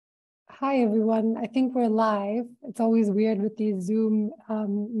Hi, everyone. I think we're live. It's always weird with these Zoom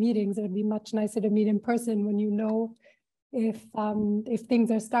meetings. It would be much nicer to meet in person when you know if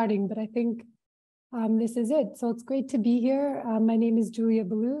things are starting, but I think this is it. So it's great to be here. My name is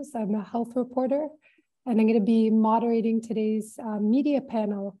Belluz. I'm a health reporter, and I'm going to be moderating today's media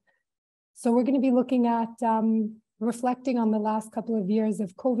panel. So we're going to be looking at reflecting on the last couple of years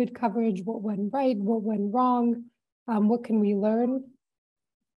of COVID coverage, what went right, what went wrong, what can we learn?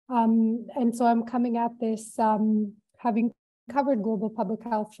 And so I'm coming at this having covered global public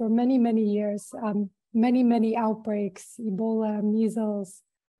health for many, many years, many outbreaks, Ebola, measles,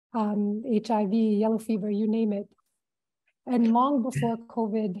 HIV, yellow fever, you name it. And long before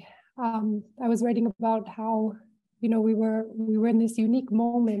COVID, I was writing about how, we were in this unique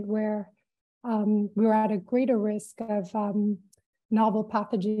moment where we were at a greater risk of novel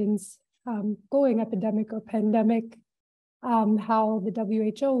pathogens going epidemic or pandemic. How the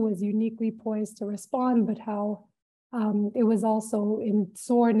WHO was uniquely poised to respond, but how it was also in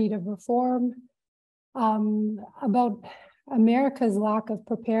sore need of reform, about America's lack of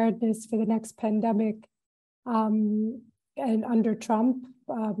preparedness for the next pandemic, and under Trump,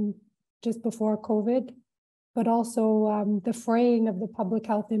 just before COVID, but also the fraying of the public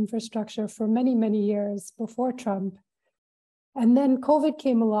health infrastructure for many, many years before Trump. And then COVID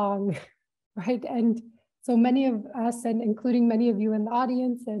came along, right? And so many of us, and including many of you in the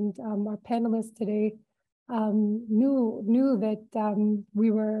audience and our panelists today, knew that we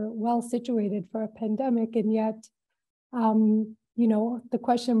were well situated for a pandemic. And yet, the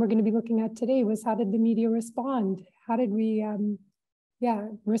question we're going to be looking at today was, how did the media respond? How did we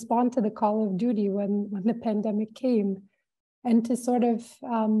respond to the call of duty when the pandemic came? And to sort of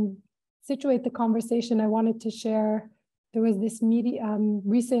situate the conversation, I wanted to share, there was this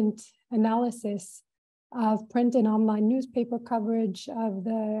recent analysis of print and online newspaper coverage of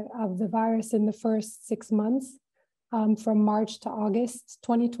the virus in the first 6 months, from March to August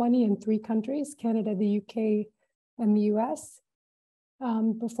 2020 in 3 countries, Canada, the UK, and the US.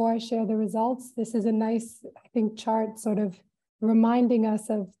 Before I share the results, this is a nice, I think, chart sort of reminding us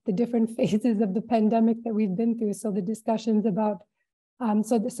of the different phases of the pandemic that we've been through. So the discussions about,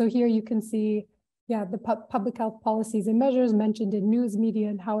 so here you can see, the public health policies and measures mentioned in news media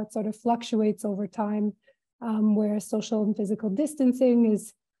and how it sort of fluctuates over time, where social and physical distancing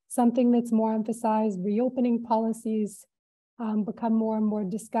is something that's more emphasized, reopening policies become more and more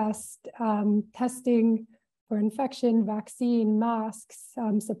discussed, testing for infection, vaccine, masks,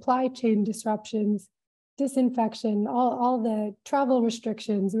 supply chain disruptions, disinfection, all the travel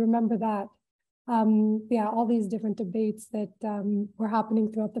restrictions, remember that. All these different debates that were happening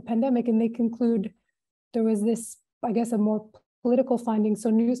throughout the pandemic, and they conclude there was this, I guess, a more political finding. So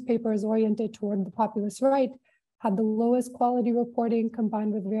newspapers oriented toward the populist right had the lowest quality reporting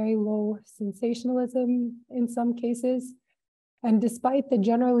combined with very low sensationalism in some cases. And despite the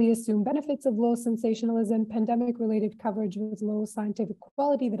generally assumed benefits of low sensationalism, pandemic-related coverage with low scientific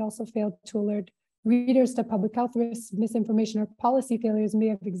quality that also failed to alert readers to public health risks, misinformation, or policy failures may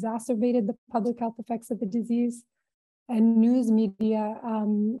have exacerbated the public health effects of the disease. And news media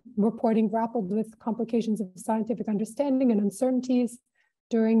reporting grappled with complications of scientific understanding and uncertainties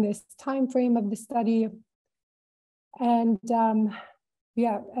during this time frame of the study. And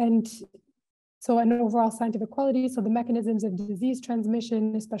so an overall scientific quality, so the mechanisms of disease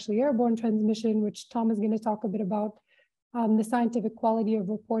transmission, especially airborne transmission, which Tom is going to talk a bit about, the scientific quality of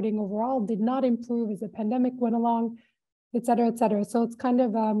reporting overall did not improve as the pandemic went along, et cetera, et cetera. So it's kind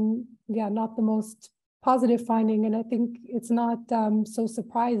of, not the most positive finding, and I think it's not so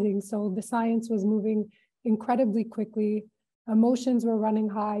surprising. So the science was moving incredibly quickly. Emotions were running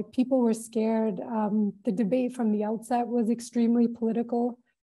high. People were scared. The debate from the outset was extremely political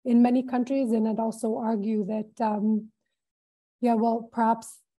in many countries, and I'd also argue that,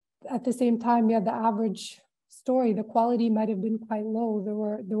 perhaps at the same time, the average story, the quality might have been quite low.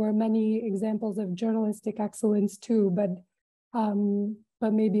 There were many examples of journalistic excellence too, but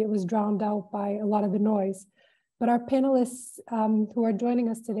maybe it was drowned out by a lot of the noise. But our panelists who are joining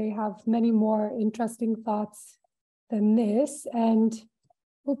us today have many more interesting thoughts than this. And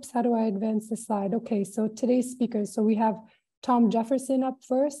oops, how do I advance the slide? Okay, so today's speakers. So we have Tom Jefferson up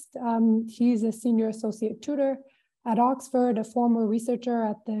first. He's a senior associate tutor at Oxford, a former researcher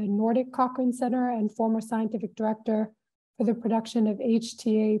at the Nordic Cochrane Center, and former scientific director for the production of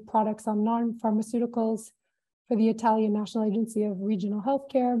HTA products on non-pharmaceuticals for the Italian National Agency of Regional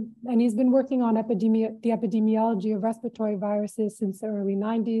Healthcare. And he's been working on the epidemiology of respiratory viruses since the early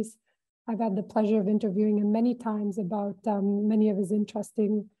 90s. I've had the pleasure of interviewing him many times about many of his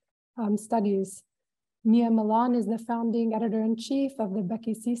interesting studies. Mia Malan is the founding editor-in-chief of the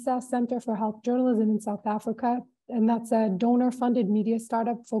Becky Sisa Center for Health Journalism in South Africa. And that's a donor-funded media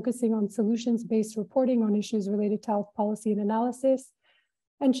startup focusing on solutions-based reporting on issues related to health policy and analysis.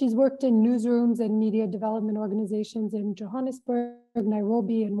 And she's worked in newsrooms and media development organizations in Johannesburg,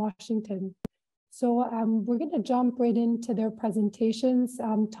 Nairobi, and Washington. So we're going to jump right into their presentations,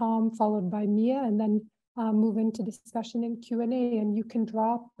 Tom followed by Mia, and then move into discussion and Q&A. And you can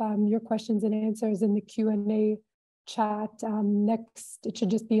drop your questions and answers in the Q&A chat next. It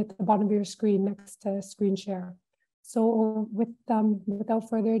should just be at the bottom of your screen next to screen share. So without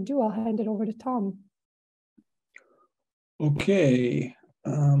further ado, I'll hand it over to Tom. Okay.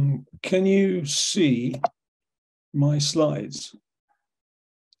 Can you see my slides?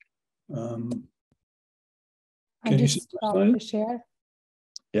 Can you see my slides? The share.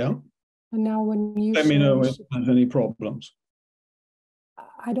 Yeah. And now when you let me know if there's any problems.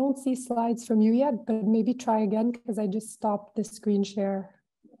 I don't see slides from you yet, but maybe try again because I just stopped the screen share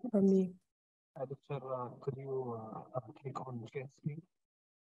from me. Doctor, could you click on share screen?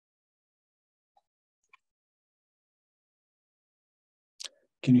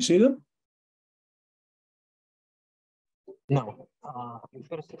 Can you see them? No.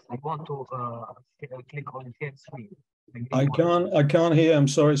 First, I want to click on share screen. I can't hear. I'm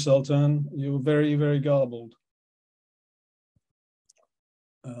sorry, Sultan. You're very, very garbled.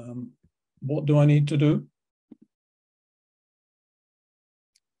 What do I need to do?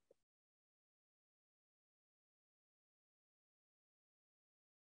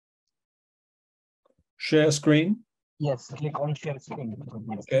 Share screen? Yes, click on share screen.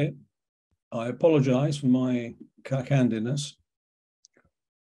 Okay. I apologize for my cack-handedness.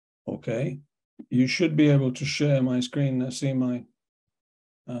 Okay. You should be able to share my screen and see my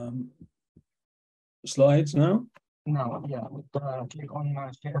slides now. No, yeah. Click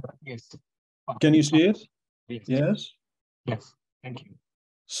on share. Yes. Can you see it? Yes. Yes. Yes. Thank you.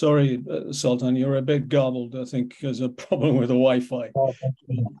 Sorry, Sultan, you're a bit garbled. I think there's a problem with the Wi-Fi. Oh, thank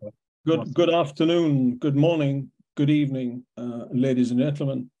you. Good afternoon, good morning, good evening, ladies and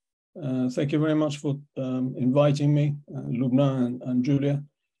gentlemen. Thank you very much for inviting me, Lubna and Julia,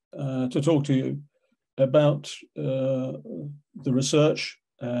 to talk to you about the research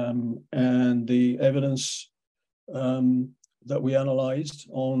and the evidence that we analyzed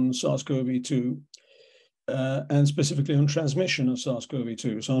on SARS-CoV-2 and specifically on transmission of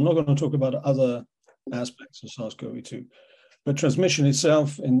SARS-CoV-2. So I'm not going to talk about other aspects of SARS-CoV-2, but transmission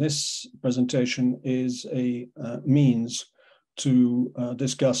itself in this presentation is a means to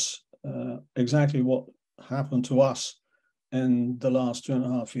discuss exactly what happened to us in the last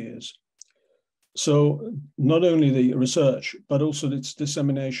 2.5 years. So not only the research, but also its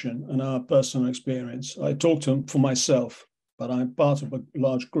dissemination and our personal experience. I talked for myself, but I'm part of a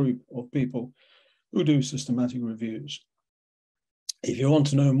large group of people who do systematic reviews. If you want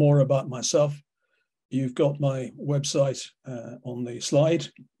to know more about myself, you've got my website on the slide,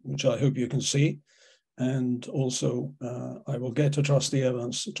 which I hope you can see. And also, I will get to trust the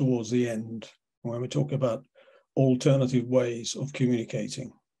evidence towards the end when we talk about alternative ways of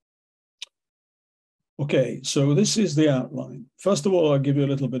communicating. Okay, so this is the outline. First of all, I'll give you a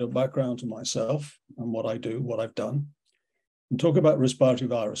little bit of background to myself and what I do, what I've done, and talk about respiratory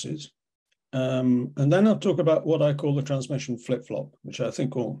viruses. And then I'll talk about what I call the transmission flip-flop, which I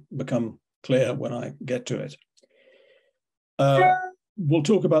think will become clear when I get to it. We'll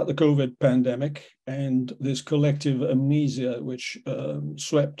talk about the COVID pandemic and this collective amnesia which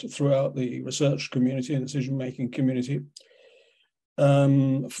swept throughout the research community and decision-making community,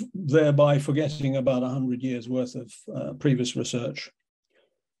 thereby forgetting about 100 years worth of previous research.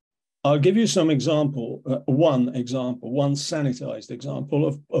 I'll give you some example, one sanitized example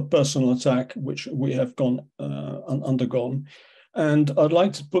of a personal attack which we have undergone. And I'd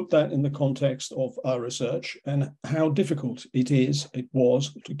like to put that in the context of our research and how difficult it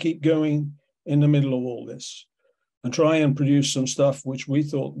was to keep going in the middle of all this and try and produce some stuff which we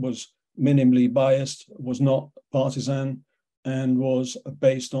thought was minimally biased, was not partisan, and was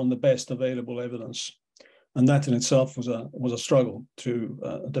based on the best available evidence. And that in itself was a struggle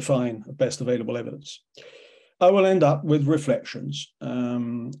to define best available evidence. I will end up with reflections,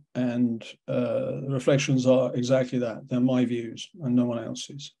 and reflections are exactly that. They're my views and no one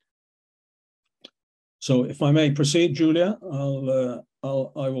else's. So if I may proceed, Julia, I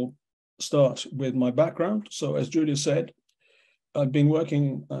will start with my background. So as Julia said, I've been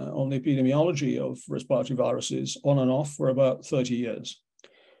working on the epidemiology of respiratory viruses on and off for about 30 years.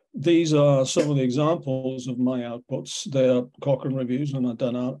 These are some of the examples of my outputs. They are Cochrane reviews, and I've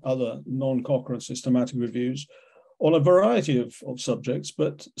done other non-Cochrane systematic reviews on a variety of subjects,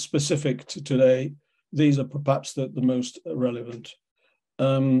 but specific to today, these are perhaps the most relevant.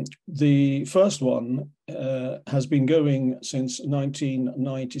 The first one has been going since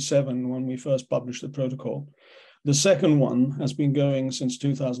 1997 when we first published the protocol. The second one has been going since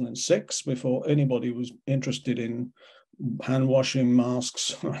 2006, before anybody was interested in hand washing,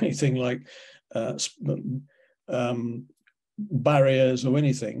 masks, or anything like barriers or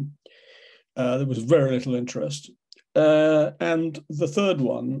anything. There was very little interest. And the third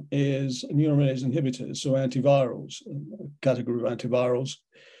one is neuraminidase inhibitors, so antivirals, category of antivirals.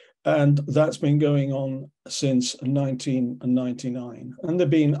 And that's been going on since 1999. And they're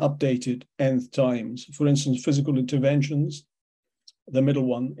being updated nth times. For instance, physical interventions, the middle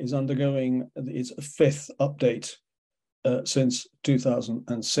one is undergoing its fifth update since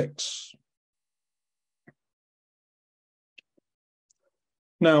 2006.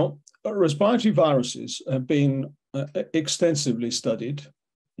 Now, respiratory viruses have been extensively studied,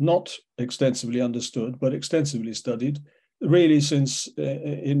 not extensively understood, but extensively studied, really since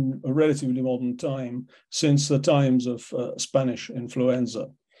in a relatively modern time, since the times of Spanish influenza.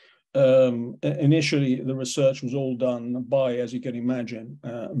 Initially, the research was all done by, as you can imagine,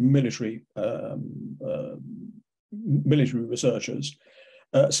 military researchers,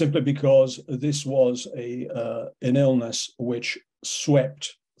 simply because this was an illness which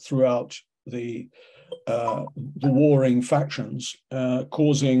swept throughout the warring factions,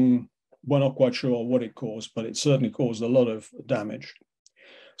 causing, we're not quite sure what it caused, but it certainly caused a lot of damage.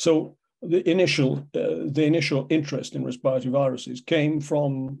 So the initial interest in respiratory viruses came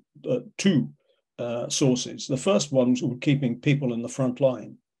from two sources. The first ones were keeping people in the front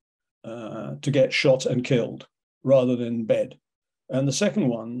line to get shot and killed rather than in bed. And the second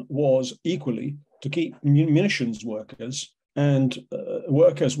one was equally to keep munitions workers and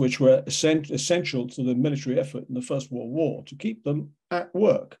workers which were essential to the military effort in the First World War, to keep them at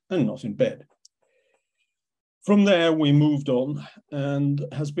work and not in bed. From there, we moved on, and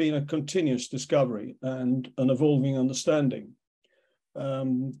has been a continuous discovery and an evolving understanding.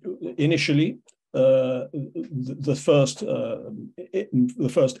 Initially, the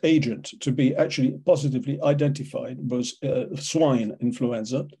first agent to be actually positively identified was swine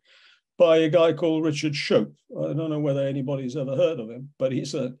influenza, by a guy called Richard Shope. I don't know whether anybody's ever heard of him, but he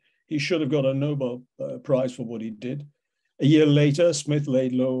should have got a Nobel Prize for what he did. A year later, Smith,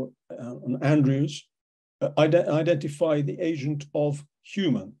 Laidlaw, and Andrews identified the agent of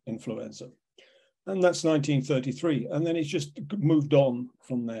human influenza. And that's 1933. And then it's just moved on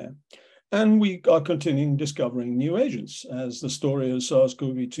from there. And we are continuing discovering new agents, as the story of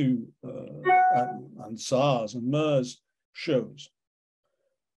SARS-CoV-2 and SARS and MERS shows.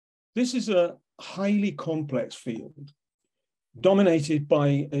 This is a highly complex field dominated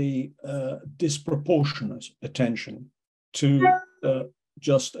by a disproportionate attention to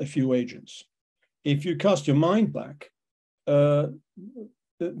just a few agents. If you cast your mind back, there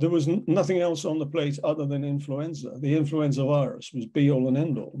was nothing else on the plate other than influenza. The influenza virus was be all and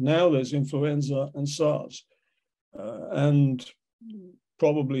end all. Now there's influenza and SARS, and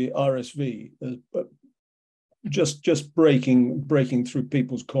probably RSV, just breaking through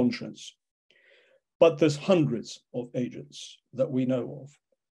people's conscience. But there's hundreds of agents that we know of,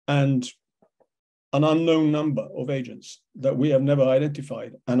 and an unknown number of agents that we have never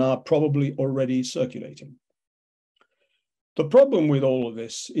identified and are probably already circulating. The problem with all of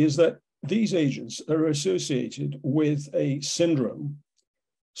this is that these agents are associated with a syndrome.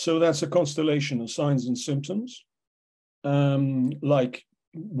 So that's a constellation of signs and symptoms, like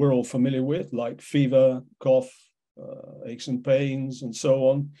we're all familiar with, like fever, cough, aches and pains, and so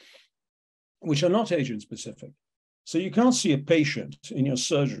on, which are not agent specific. So you can't see a patient in your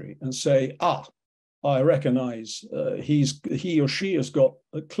surgery and say, I recognize he or she has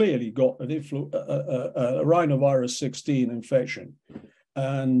clearly got a rhinovirus 16 infection,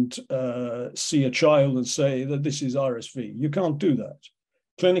 and see a child and say that this is RSV. You can't do that.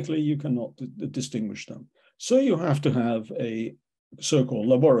 Clinically, you cannot distinguish them. So you have to have a so-called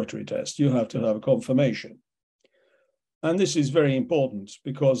laboratory test. You have to have a confirmation. And this is very important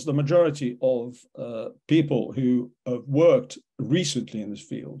because the majority of people who have worked recently in this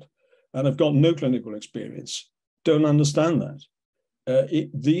field and have got no clinical experience don't understand that.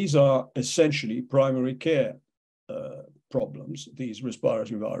 These are essentially primary care problems, these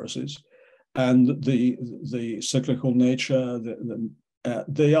respiratory viruses, and the cyclical nature,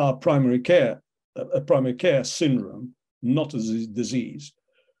 they are primary care, a primary care syndrome, not a disease.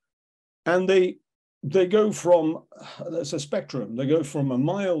 And they go from, there's a spectrum, they go from a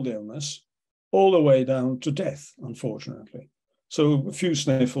mild illness all the way down to death, unfortunately. So a few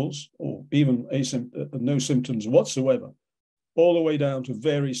sniffles, or even no symptoms whatsoever, all the way down to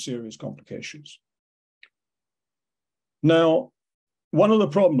very serious complications. Now, one of the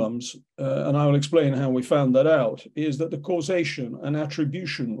problems, and I will explain how we found that out, is that the causation and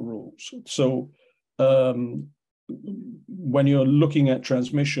attribution rules. So when you're looking at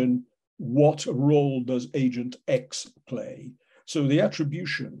transmission, what role does agent X play? So the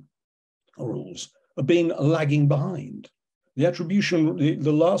attribution rules have been lagging behind. The attribution,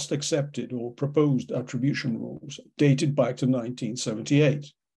 the last accepted or proposed attribution rules dated back to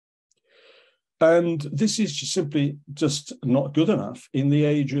 1978. And this is simply just not good enough in the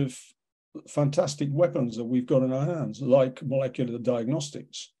age of fantastic weapons that we've got in our hands, like molecular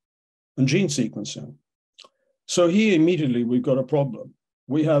diagnostics and gene sequencing. So here immediately we've got a problem.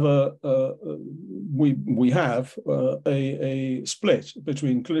 We have a split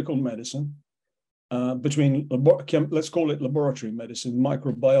between clinical medicine, between let's call it laboratory medicine,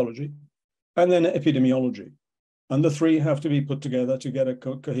 microbiology, and then epidemiology. And the three have to be put together to get a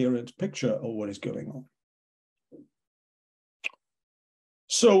coherent picture of what is going on.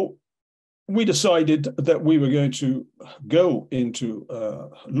 So we decided that we were going to go into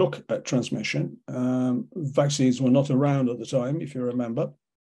look at transmission. Vaccines were not around at the time, if you remember.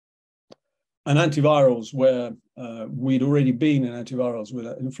 And antivirals, where we'd already been in antivirals with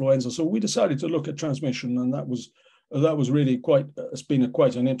influenza. So we decided to look at transmission, and that was really quite, it's been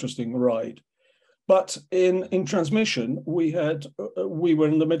quite an interesting ride. But in transmission, we were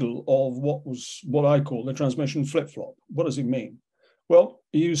in the middle of what I call the transmission flip-flop. What does it mean? Well,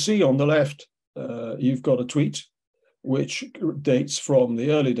 you see on the left, you've got a tweet which dates from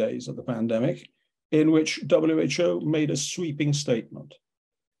the early days of the pandemic, in which WHO made a sweeping statement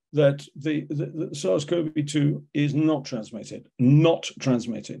that the SARS-CoV-2 is not transmitted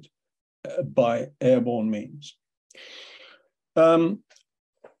by airborne means.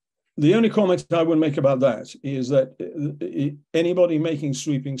 The only comment I would make about that is that anybody making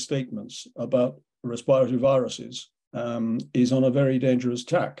sweeping statements about respiratory viruses is on a very dangerous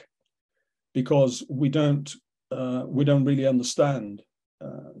tack, because we don't really understand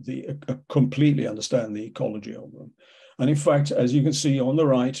completely understand the ecology of them. And in fact, as you can see on the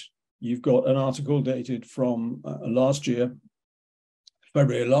right, you've got an article dated from last year,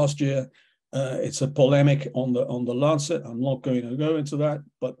 February last year. It's a polemic on the Lancet. I'm not going to go into that,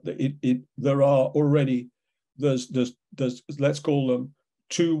 but there are already there's let's call them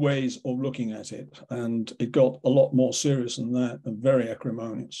two ways of looking at it, and it got a lot more serious than that and very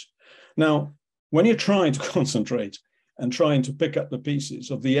acrimonious. Now, when you're trying to concentrate and trying to pick up the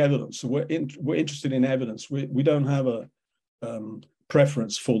pieces of the evidence, so we're interested in evidence. We don't have a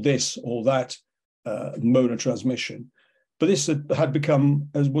preference for this or that mode of transmission. But this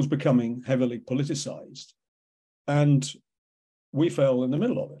was becoming heavily politicized, and we fell in the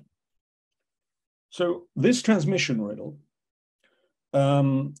middle of it. So this transmission riddle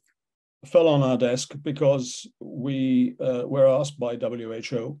fell on our desk because we were asked by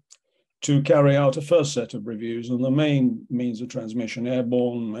WHO to carry out a first set of reviews on the main means of transmission: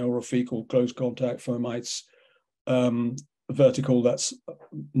 airborne, orophycal, close contact, fomites, vertical, that's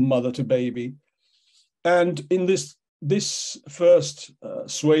mother to baby. And in this first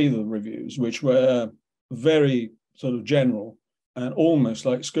swathe of reviews, which were very sort of general and almost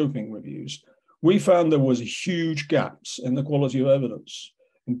like scoping reviews, we found there was huge gaps in the quality of evidence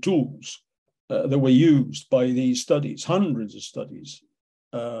and tools that were used by these studies, hundreds of studies,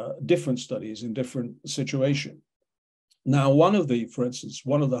 different studies in different situations. Now, for instance,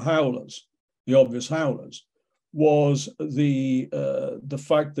 one of the howlers, the obvious howlers, was the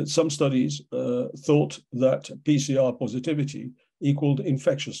fact that some studies thought that PCR positivity equaled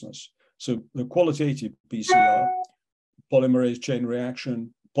infectiousness. So the qualitative PCR, polymerase chain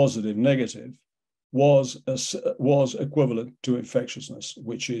reaction, positive, negative, was equivalent to infectiousness,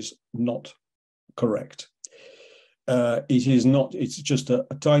 which is not correct. It is not, it's just a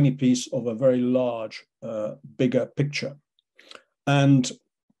tiny piece of a very large, bigger picture. And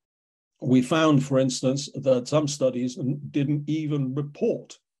we found, for instance, that some studies didn't even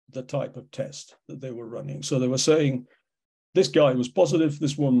report the type of test that they were running. So they were saying, this guy was positive,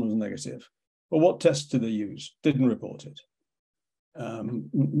 this one was negative. But what test did they use? Didn't report it.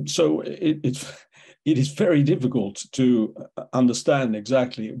 So it is very difficult to understand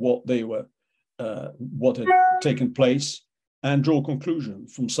exactly what had taken place and draw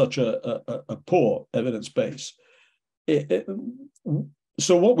conclusions from such a poor evidence base.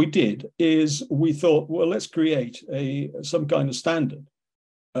 So what we did is we thought, well, let's create some kind of standard.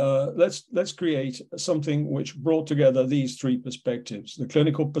 Let's create something which brought together these three perspectives: the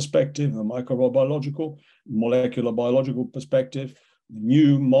clinical perspective, the microbiological, molecular biological perspective,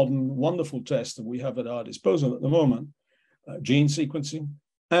 new, modern, wonderful tests that we have at our disposal at the moment, gene sequencing,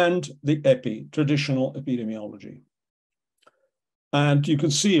 and the traditional epidemiology. And you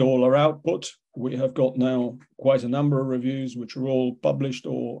can see all our output. We have got now quite a number of reviews, which are all published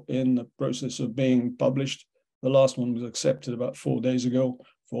or in the process of being published. The last one was accepted about 4 days ago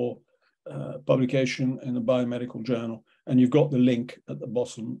for publication in a biomedical journal. And you've got the link at the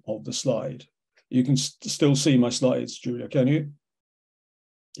bottom of the slide. You can still see my slides, Julia, can you?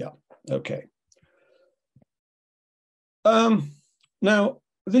 Yeah, okay. Now,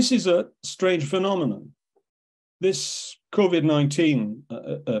 this is a strange phenomenon. This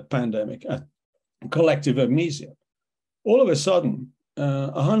COVID-19 pandemic, collective amnesia, all of a sudden,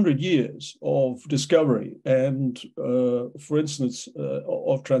 100 years of discovery and, for instance,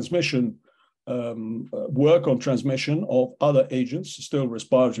 of transmission, work on transmission of other agents, still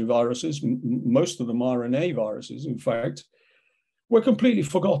respiratory viruses, most of them RNA viruses, in fact, were completely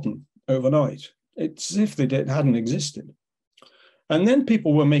forgotten overnight. It's as if they hadn't existed. And then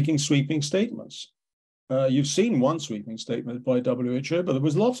people were making sweeping statements. You've seen one sweeping statement by WHO, but there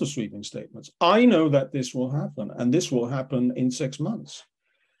was lots of sweeping statements. I know that this will happen, and this will happen in 6 months.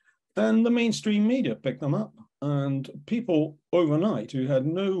 And the mainstream media picked them up. And people overnight who had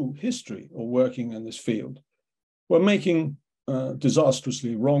no history of working in this field were making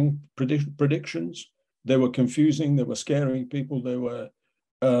disastrously wrong predictions. They were confusing, they were scaring people, they were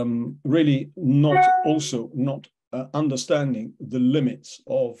really not understanding the limits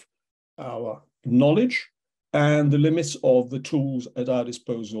of our knowledge and the limits of the tools at our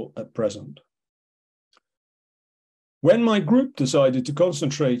disposal at present. When my group decided to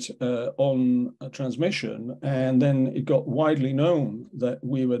concentrate on transmission, and then it got widely known that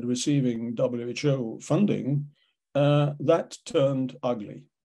we were receiving WHO funding, that turned ugly,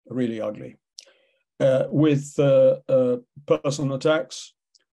 really ugly, with personal attacks,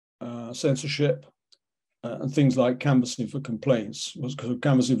 censorship, and things like canvassing for complaints.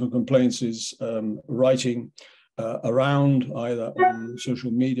 Canvassing for complaints is writing around either on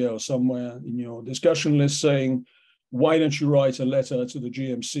social media or somewhere in your discussion list saying, why don't you write a letter to the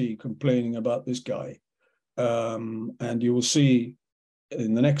GMC complaining about this guy? And you will see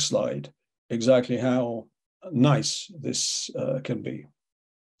in the next slide exactly how nice this can be.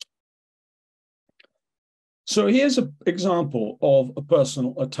 So here's an example of a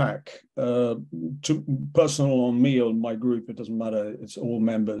personal attack, personal on me or my group, it doesn't matter, it's all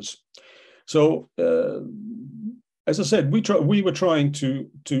members. So as I said, we tried to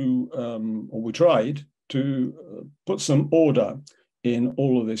put some order in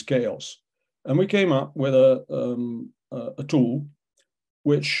all of this chaos. And we came up with a tool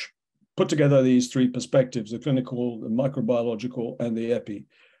which put together these three perspectives, the clinical, the microbiological, and the epi.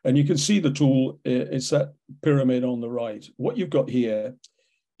 And you can see the tool, it's that pyramid on the right. What you've got here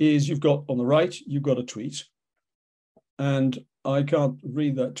is you've got on the right, you've got a tweet. And I can't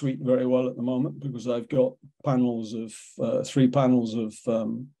read that tweet very well at the moment because I've got panels of, 3 panels of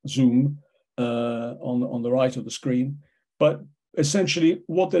Zoom on the right of the screen. But essentially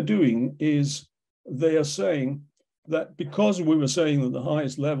what they're doing is they are saying that because we were saying that the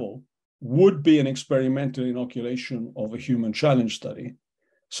highest level would be an experimental inoculation of a human challenge study.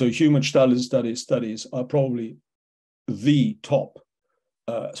 So human challenge studies are probably the top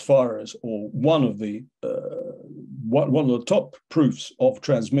as far as, or one of the top proofs of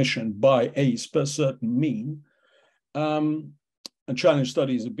transmission by a certain mean. And challenge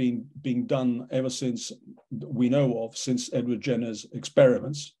studies have been being done ever since we know of, since Edward Jenner's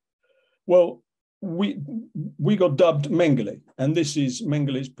experiments. Well, we got dubbed Mengele, and this is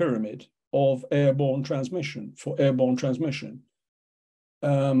Mengele's pyramid of airborne transmission, for airborne transmission.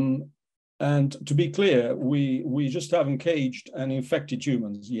 And to be clear, we just haven't caged and infected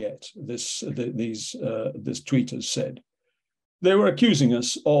humans yet, this tweeters said. They were accusing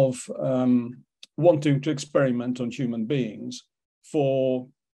us of wanting to experiment on human beings for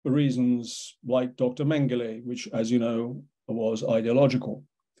reasons like Dr. Mengele, which, as you know, was ideological.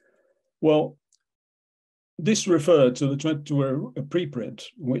 Well, this referred to a preprint,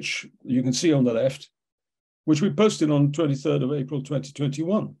 which you can see on the left, which we posted on 23rd of April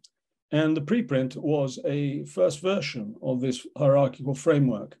 2021. And the preprint was a first version of this hierarchical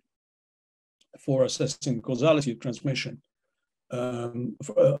framework for assessing causality of transmission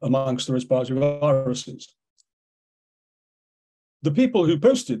amongst the respiratory viruses. The people who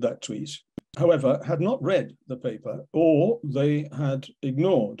posted that tweet, however, had not read the paper, or they had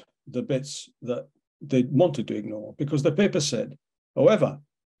ignored the bits that they wanted to ignore, because the paper said, however,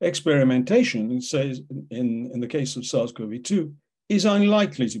 experimentation, it says in the case of SARS-CoV-2, is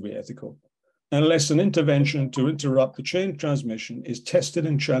unlikely to be ethical unless an intervention to interrupt the chain of transmission is tested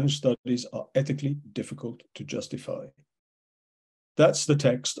and challenge studies are ethically difficult to justify. That's the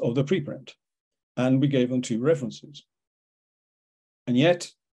text of the preprint. And we gave them 2 references. And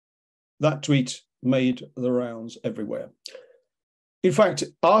yet, that tweet made the rounds everywhere. In fact,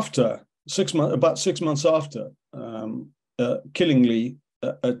 after about 6 months after, Killingly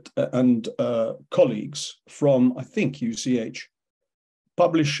and colleagues from, I think, UCH,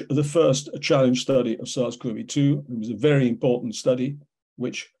 published the first challenge study of SARS-CoV-2. It was a very important study,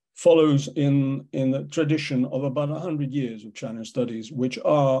 which follows in the tradition of about 100 years of challenge studies, which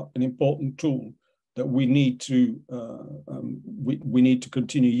are an important tool that we need to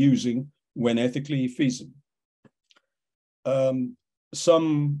continue using when ethically feasible.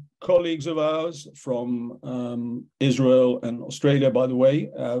 Some colleagues of ours from Israel and Australia, by the way,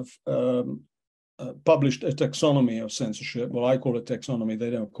 have published a taxonomy of censorship. Well, I call it taxonomy; they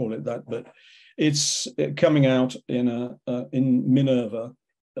don't call it that, but it's coming out in Minerva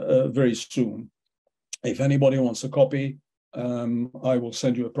very soon. If anybody wants a copy, I will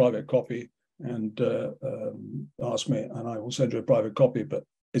send you a private copy and ask me, and I will send you a private copy. But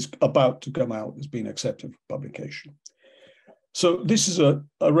it's about to come out; it's been accepted for publication. So this is a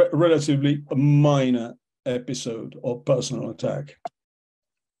relatively minor episode of personal attack.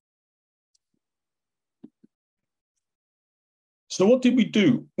 So what did we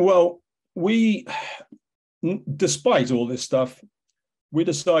do? Well, despite all this stuff, we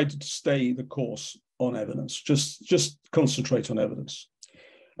decided to stay the course on evidence, just concentrate on evidence.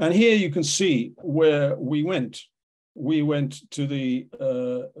 And here you can see where we went. We went to the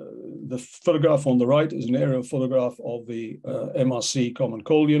photograph on the right is an aerial photograph of the MRC Common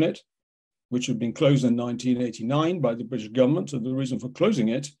Cold Unit, which had been closed in 1989 by the British government. And the reason for closing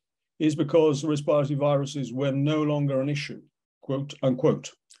it is because respiratory viruses were no longer an issue, quote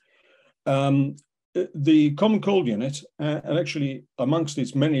unquote. The Common Cold Unit, and actually amongst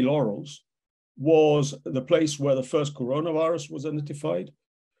its many laurels, was the place where the first coronavirus was identified,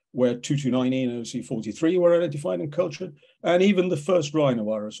 where 229E and OC43 were identified and cultured, and even the first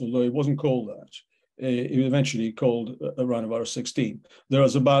rhinovirus, although it wasn't called that. It was eventually called rhinovirus 16. There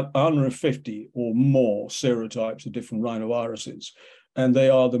is about 150 or more serotypes of different rhinoviruses, and they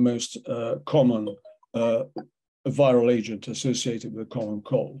are the most common viral agent associated with the common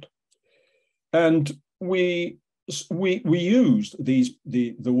cold. And we used we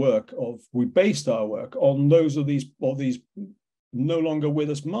based our work on those of these no longer with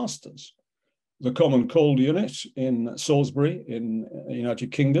us masters. The Common Cold Unit in Salisbury in the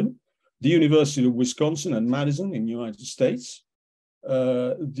United Kingdom, the University of Wisconsin and Madison in the United States,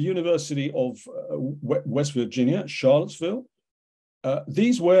 the University of West Virginia, Charlottesville.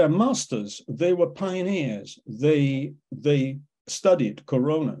 These were masters. They were pioneers. They studied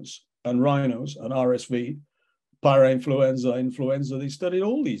coronas and rhinos and RSV, parainfluenza, influenza. They studied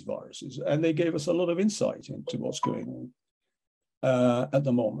all these viruses, and they gave us a lot of insight into what's going on at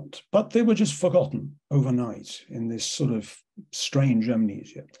the moment. But they were just forgotten overnight in this sort of strange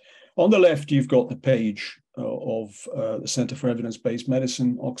amnesia. On the left, you've got the page of the Center for Evidence-Based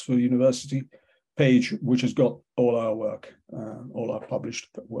Medicine, Oxford University page, which has got all our work, all our published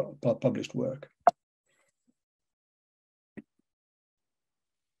work.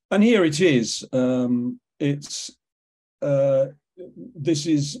 And here it is. This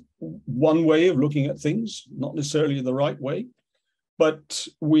is one way of looking at things, not necessarily the right way, but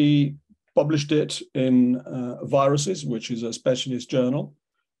we published it in Viruses, which is a specialist journal.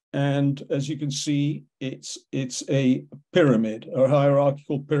 And as you can see, it's a pyramid, a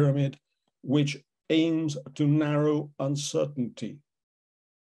hierarchical pyramid, which aims to narrow uncertainty.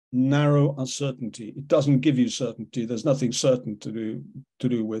 Narrow uncertainty. It doesn't give you certainty. There's nothing certain to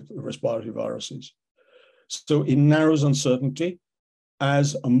do with respiratory viruses. So it narrows uncertainty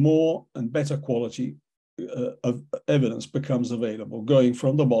as a more and better quality of evidence becomes available, going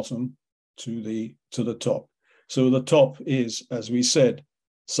from the bottom to the top. So the top is, as we said,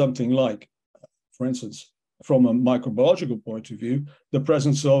 something like, for instance, from a microbiological point of view, the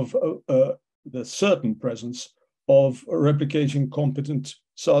presence of the certain presence of replication competent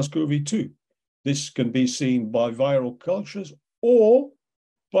SARS-CoV-2. This can be seen by viral cultures or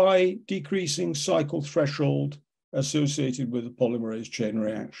by decreasing cycle threshold associated with the polymerase chain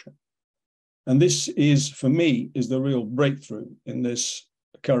reaction. And this is, for me, is the real breakthrough in this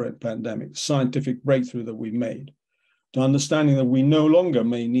current pandemic, scientific breakthrough that we've made, to understanding that we no longer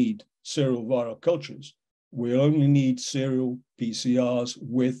may need serial viral cultures. We only need serial PCRs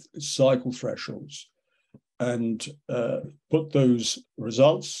with cycle thresholds, and put those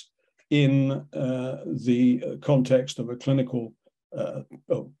results in the context of a clinical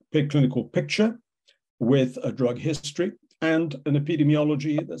picture with a drug history and an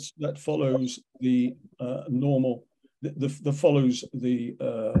epidemiology that follows the follows the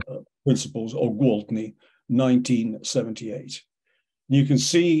principles of Gwaltney, 1978. You can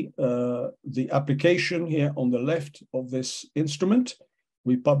see the application here on the left of this instrument.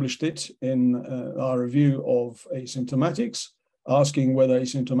 We published it in our review of asymptomatics, asking whether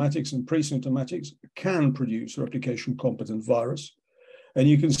asymptomatics and pre-symptomatics can produce replication-competent virus. And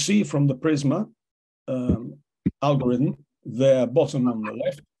you can see from the PRISMA algorithm there, bottom on the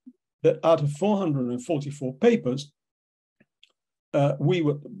left, that out of 444 papers, we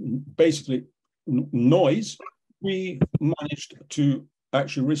were basically noise. We managed to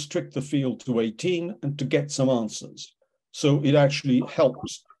actually restrict the field to 18 and to get some answers. So it actually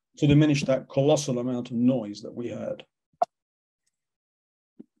helps to diminish that colossal amount of noise that we had.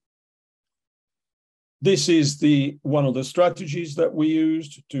 This is one of the strategies that we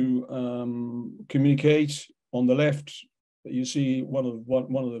used to communicate. On the left, you see one of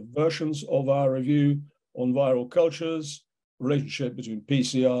the versions of our review on viral cultures, relationship between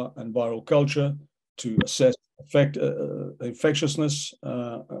PCR and viral culture to assess infectiousness,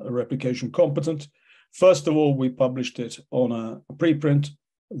 replication competent. First of all, we published it on a preprint.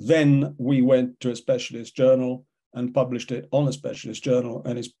 Then we went to a specialist journal and published it on a specialist journal,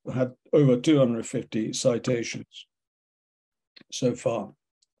 and it's had over 250 citations so far.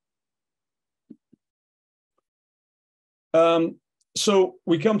 So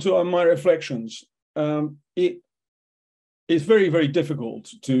we come to my reflections. It's very, very difficult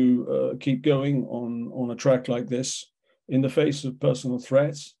to keep going on a track like this in the face of personal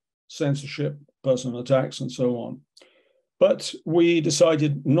threats, censorship, personal attacks, and so on. But we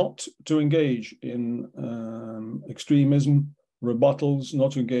decided not to engage in extremism, rebuttals,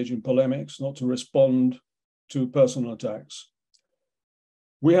 not to engage in polemics, not to respond to personal attacks.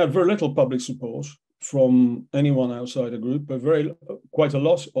 We had very little public support from anyone outside the group, but quite a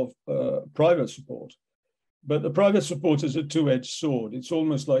lot of private support. But the private support is a two-edged sword. It's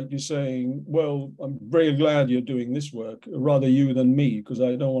almost like you're saying, well, I'm very glad you're doing this work, rather you than me, because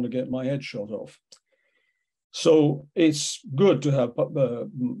I don't want to get my head shot off. So it's good to have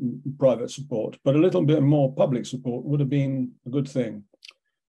private support, but a little bit more public support would have been a good thing.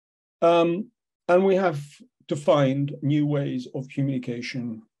 And we have to find new ways of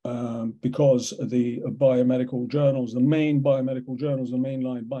communication because the biomedical journals, the main biomedical journals, the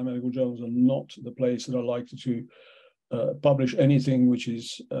mainline biomedical journals are not the place that are likely to publish anything which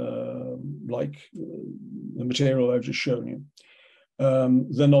is like the material I've just shown you.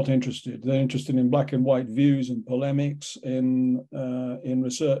 They're not interested. They're interested in black and white views and polemics in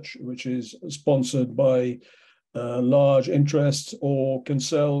research, which is sponsored by large interests or can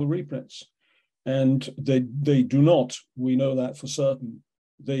sell reprints. And they do not, we know that for certain,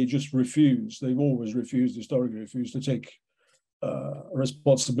 they just refuse. They've always refused, historically refused to take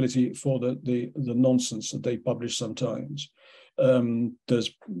responsibility for the nonsense that they publish sometimes.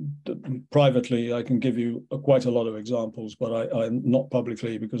 Privately, I can give you quite a lot of examples, but I'm not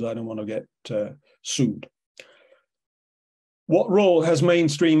publicly because I don't want to get sued. What role has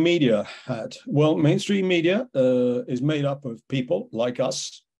mainstream media had? Well, mainstream media is made up of people like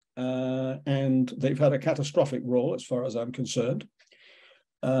us, and they've had a catastrophic role as far as I'm concerned.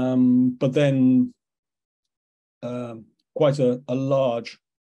 But then quite a large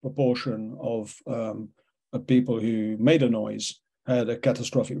proportion of people who made a noise had a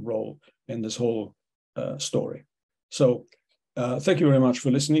catastrophic role in this whole story. So thank you very much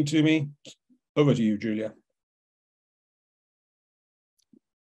for listening to me. Over to you, Julia.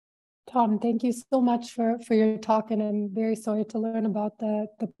 Tom, thank you so much for your talk, and I'm very sorry to learn about the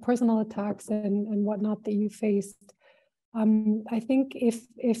personal attacks and whatnot that you faced. I think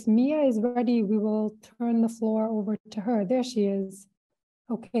if Mia is ready, we will turn the floor over to her. There she is.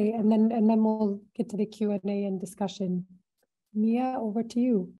 Okay, and then we'll get to the Q&A and discussion. Mia, over to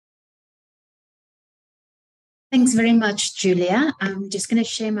you. Thanks very much, Julia. I'm just going to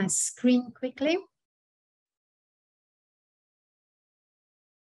share my screen quickly.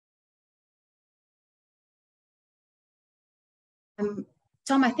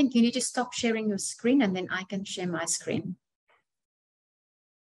 Tom, I think you need to stop sharing your screen and then I can share my screen.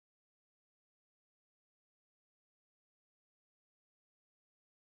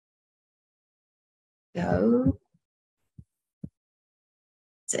 Go.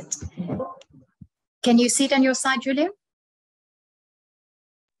 That's it. Can you see it on your side, Julia?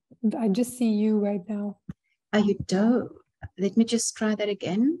 I just see you right now. Oh, you don't. Let me just try that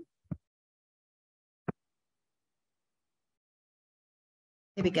again.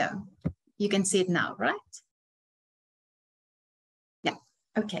 There we go. You can see it now, right? Yeah,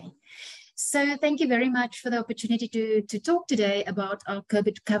 okay. So thank you very much for the opportunity to talk today about our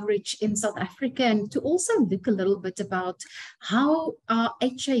COVID coverage in South Africa, and to also look a little bit about how our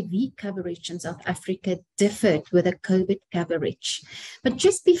HIV coverage in South Africa differed with the COVID coverage. But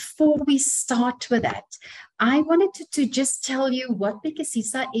just before we start with that, I wanted to just tell you what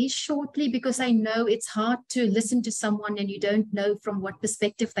Bekasisa is shortly, because I know it's hard to listen to someone and you don't know from what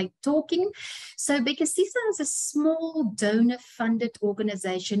perspective they're talking. So Bekasisa is a small donor-funded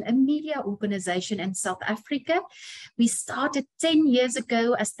organization, a media organization in South Africa. We started 10 years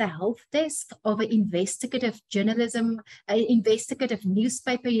ago as the health desk of an investigative journalism, an investigative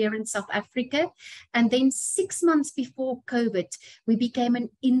newspaper here in South Africa. And then 6 months before COVID, we became an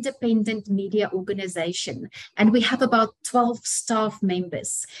independent media organization. And we have about 12 staff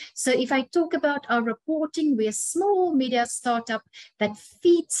members. So if I talk about our reporting, we're a small media startup that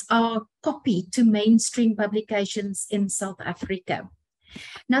feeds our copy to mainstream publications in South Africa.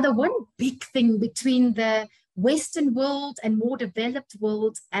 Now, the one big thing between the Western world and more developed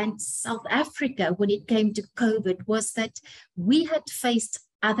world and South Africa when it came to COVID was that we had faced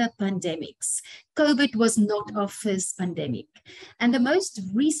other pandemics. COVID was not our first pandemic. And the most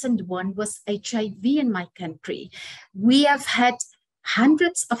recent one was HIV in my country. We have had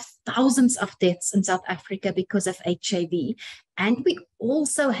hundreds of thousands of deaths in South Africa because of HIV. And we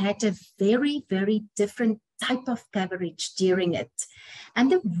also had a very, very different type of coverage during it.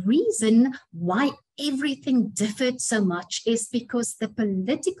 And the reason why everything differed so much is because the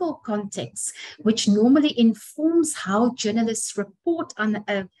political context, which normally informs how journalists report on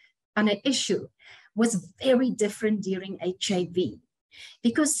an issue, was very different during HIV.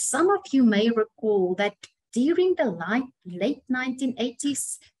 Because some of you may recall that during the late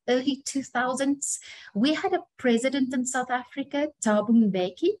 1980s, early 2000s, we had a president in South Africa, Thabo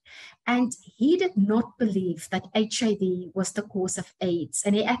Mbeki, and he did not believe that HIV was the cause of AIDS,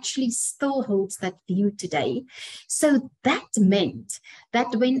 and he actually still holds that view today. So that meant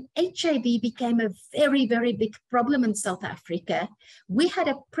that when HIV became a very, very big problem in South Africa, we had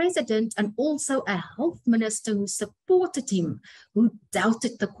a president and also a health minister who supported him, who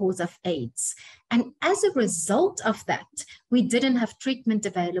doubted the cause of AIDS. And as a result of that, we didn't have treatment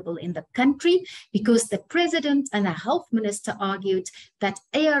available in the country because the president and the health minister argued that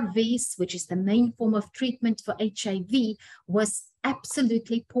ARVs, which is the main form of treatment for HIV, was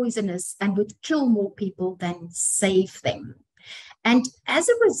absolutely poisonous and would kill more people than save them. And as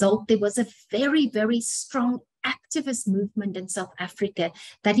a result, there was a very, very strong activist movement in South Africa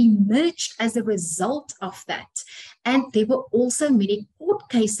that emerged as a result of that. And there were also many court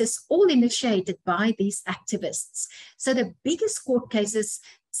cases, all initiated by these activists. So the biggest court cases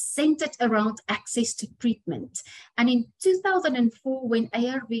centered around access to treatment. And in 2004, when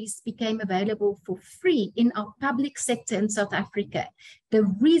ARVs became available for free in our public sector in South Africa, the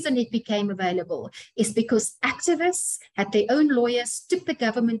reason it became available is because activists had their own lawyers, took the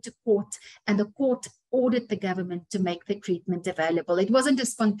government to court, and the court ordered the government to make the treatment available. It wasn't a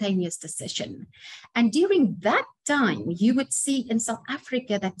spontaneous decision. And during that time, you would see in South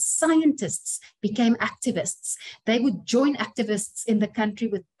Africa that scientists became activists. They would join activists in the country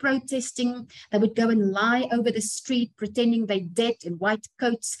with protesting. They would go and lie over the street, pretending they're dead in white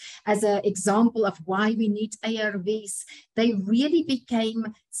coats as an example of why we need ARVs. They really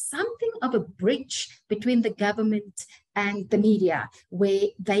became something of a bridge between the government and the media, where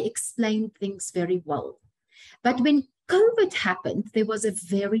they explained things very well. But when COVID happened, there was a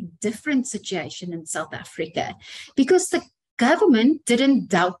very different situation in South Africa because the government didn't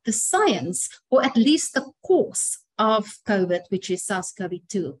doubt the science, or at least the cause of COVID, which is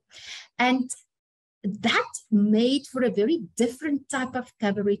SARS-CoV-2. And that made for a very different type of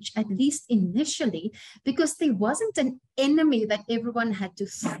coverage, at least initially, because there wasn't an enemy that everyone had to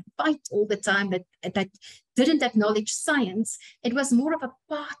fight all the time that didn't acknowledge science. It was more of a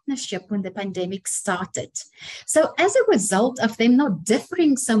partnership when the pandemic started. So as a result of them not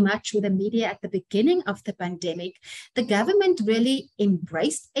differing so much with the media at the beginning of the pandemic, the government really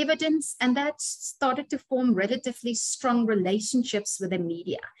embraced evidence, and that started to form relatively strong relationships with the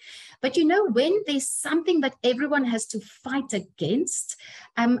media. But you know, when there's something that everyone has to fight against,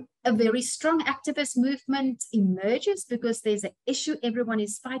 a very strong activist movement emerges because there's an issue everyone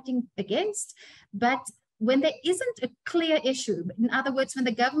is fighting against. But when there isn't a clear issue, in other words, when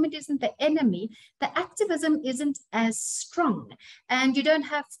the government isn't the enemy, the activism isn't as strong. And you don't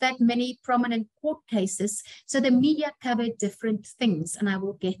have that many prominent court cases. So the media cover different things, and I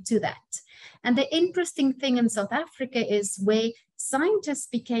will get to that. And the interesting thing in South Africa is where scientists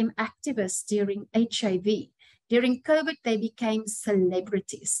became activists during HIV. During COVID, they became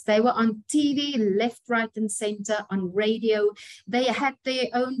celebrities. They were on TV, left, right, and center, on radio. They had their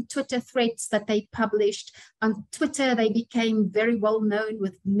own Twitter threads that they published. On Twitter, they became very well known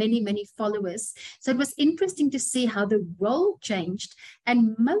with many, many followers. So it was interesting to see how the role changed.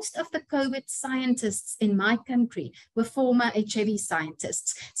 And most of the COVID scientists in my country were former HIV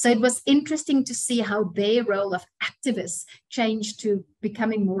scientists. So it was interesting to see how their role of activists changed to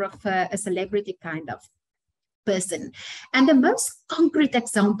becoming more of a celebrity kind of person. And the most concrete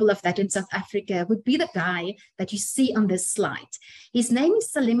example of that in South Africa would be the guy that you see on this slide. His name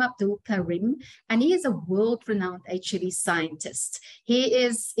is Salim Abdul Karim, and he is a world-renowned HIV scientist. He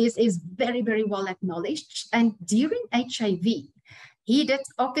is very, very well acknowledged. And during HIV, he did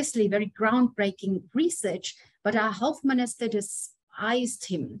obviously very groundbreaking research, but our health minister despised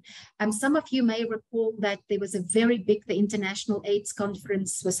him. Some of you may recall that there was a very big, the International AIDS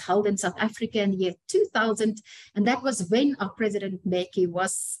Conference was held in South Africa in the year 2000, and that was when our President Mbeki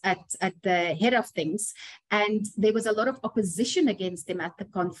was at the head of things, and there was a lot of opposition against him at the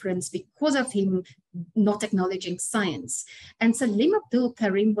conference because of him not acknowledging science. And Salim Abdul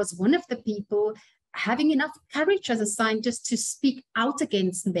Karim was one of the people having enough courage as a scientist to speak out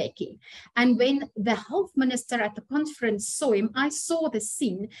against Mbeki. And when the health minister at the conference saw him, I saw the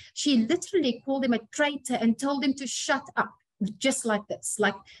scene, she literally called him a traitor and told him to shut up, just like this,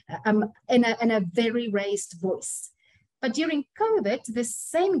 like in a very raised voice. But during COVID, the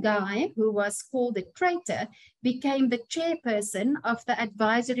same guy who was called a traitor became the chairperson of the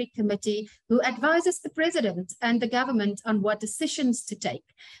advisory committee who advises the president and the government on what decisions to take.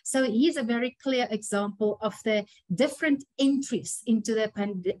 So he's a very clear example of the different entries into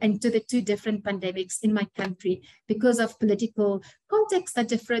the two different pandemics in my country because of political context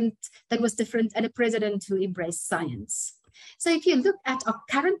that was different, and a president who embraced science. So if you look at our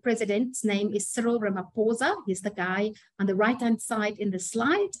current president's name is Cyril Ramaphosa. He's the guy on the right-hand side in the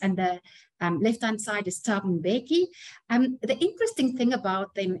slide, and the left-hand side is Thabo Mbeki. The interesting thing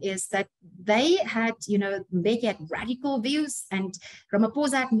about them is that they had, Mbeki had radical views and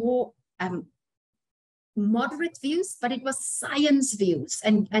Ramaphosa had more moderate views, but it was science views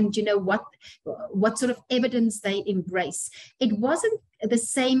and what sort of evidence they embrace. It wasn't the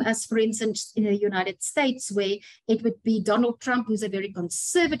same as, for instance, in the United States, where it would be Donald Trump, who's a very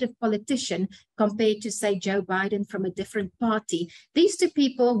conservative politician, compared to, say, Joe Biden from a different party. These two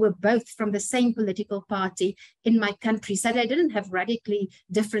people were both from the same political party in my country, so they didn't have radically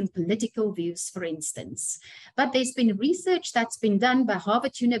different political views, for instance. But there's been research that's been done by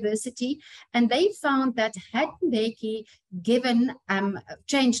Harvard University, and they found that had Mbeki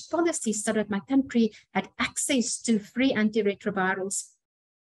changed policies so that my country had access to free antiretrovirals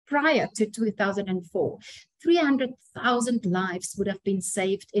prior to 2004, 300,000 lives would have been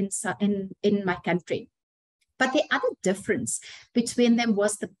saved in my country. But the other difference between them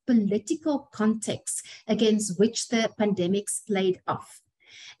was the political context against which the pandemics played off.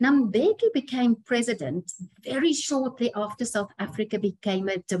 Now, Mbeki became president very shortly after South Africa became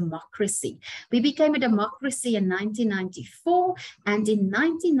a democracy. We became a democracy in 1994, and in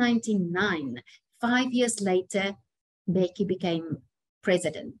 1999, 5 years later, Mbeki became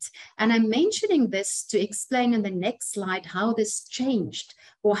president. And I'm mentioning this to explain in the next slide how this changed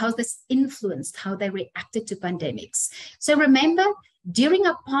or how this influenced how they reacted to pandemics. So remember, during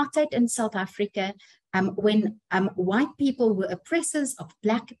apartheid in South Africa, when white people were oppressors of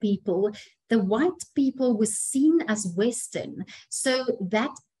Black people, the white people were seen as Western. So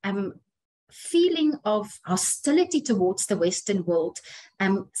that feeling of hostility towards the Western world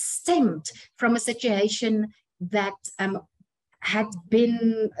stemmed from a situation that had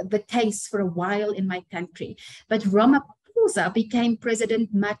been the case for a while in my country. But Ramaphosa became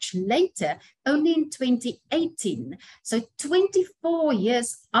president much later, only in 2018. So 24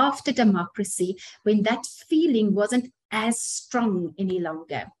 years after democracy, when that feeling wasn't as strong any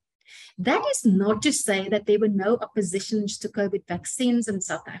longer. That is not to say that there were no oppositions to COVID vaccines in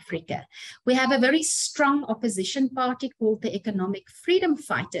South Africa. We have a very strong opposition party called the Economic Freedom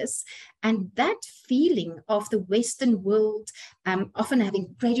Fighters, and that feeling of the Western world often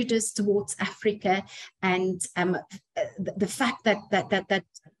having prejudice towards Africa, and the fact that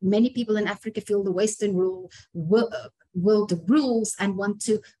many people in Africa feel the Western world rules and want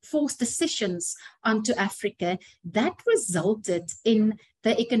to force decisions onto Africa, that resulted in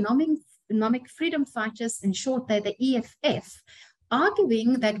the Economic Freedom Fighters, in short, they're the EFF,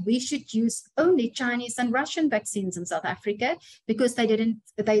 arguing that we should use only Chinese and Russian vaccines in South Africa because they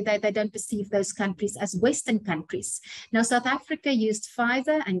don't perceive those countries as Western countries. Now, South Africa used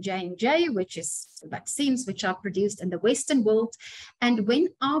Pfizer and J&J, which is vaccines which are produced in the Western world. And when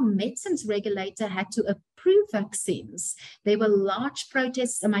our medicines regulator had to approve vaccines, there were large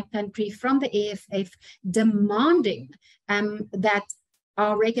protests in my country from the AFF demanding that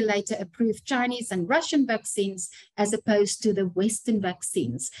our regulator approved Chinese and Russian vaccines as opposed to the Western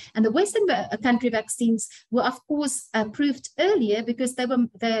vaccines. And the Western country vaccines were, of course, approved earlier because they were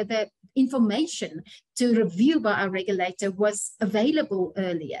the information to review by our regulator was available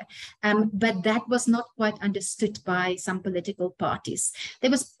earlier. But that was not quite understood by some political parties.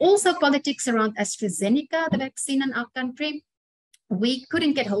 There was also politics around AstraZeneca, the vaccine in our country. We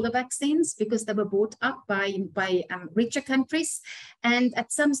couldn't get hold of vaccines because they were bought up by richer countries. And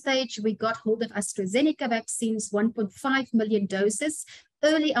at some stage, we got hold of AstraZeneca vaccines, 1.5 million doses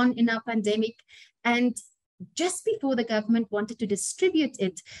early on in our pandemic. And just before the government wanted to distribute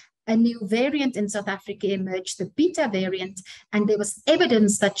it, a new variant in South Africa emerged, the Beta variant, and there was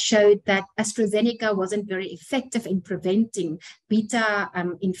evidence that showed that AstraZeneca wasn't very effective in preventing Beta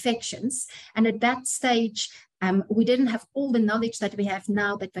infections. And at that stage, we didn't have all the knowledge that we have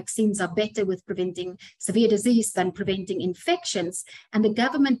now that vaccines are better with preventing severe disease than preventing infections. And the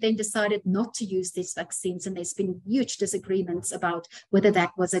government then decided not to use these vaccines. And there's been huge disagreements about whether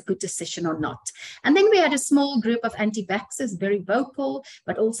that was a good decision or not. And then we had a small group of anti-vaxxers, very vocal,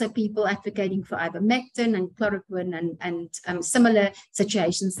 but also people advocating for ivermectin and chloroquine and similar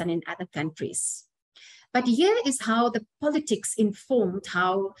situations than in other countries. But here is how the politics informed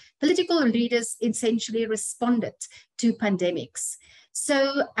how political leaders essentially responded to pandemics.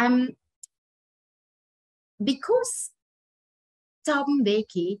 So because Thabo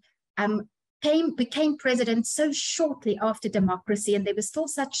Mbeki became president so shortly after democracy, and there were still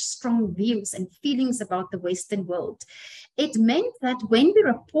such strong views and feelings about the Western world, it meant that when we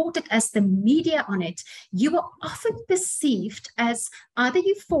reported as the media on it, you were often perceived as either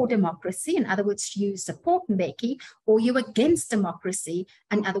you for democracy, in other words, you support Mbeki, or you against democracy,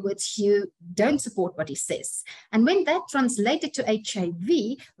 in other words, you don't support what he says. And when that translated to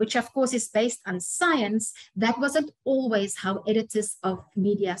HIV, which of course is based on science, that wasn't always how editors of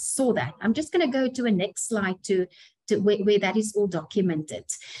media saw that. I'm just going to go to a next slide to where that is all documented.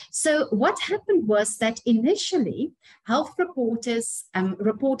 So what happened was that initially health reporters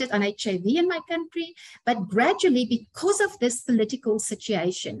reported on HIV in my country, but gradually, because of this political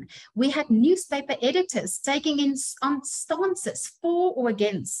situation, we had newspaper editors taking in on stances for or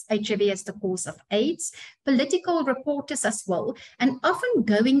against HIV as the cause of AIDS, political reporters as well, and often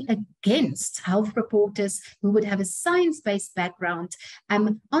going against health reporters who would have a science-based background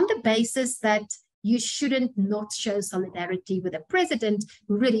on the basis that you shouldn't not show solidarity with a president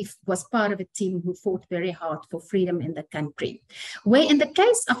who really was part of a team who fought very hard for freedom in the country. Where in the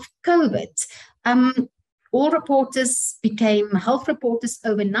case of COVID, all reporters became health reporters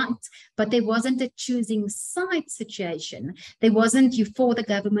overnight, but there wasn't a choosing side situation. There wasn't you for the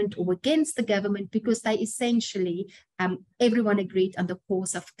government or against the government, because they essentially, everyone agreed on the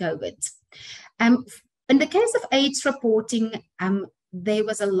cause of COVID. In the case of AIDS reporting, there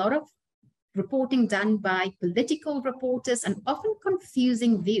was a lot of reporting done by political reporters and often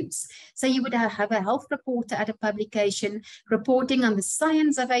confusing views. So you would have a health reporter at a publication reporting on the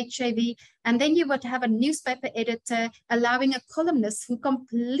science of HIV, and then you would have a newspaper editor allowing a columnist who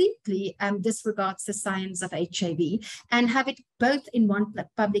completely disregards the science of HIV and have it both in one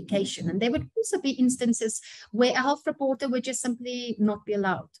publication. And there would also be instances where a health reporter would just simply not be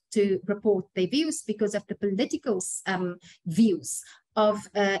allowed to report their views because of the political views of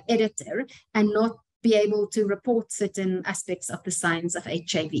editor and not be able to report certain aspects of the science of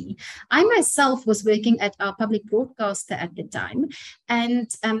HIV. I myself was working at our public broadcaster at the time, and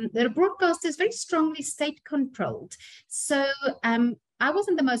the broadcaster is very strongly state-controlled. So I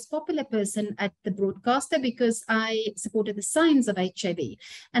wasn't the most popular person at the broadcaster because I supported the science of HIV.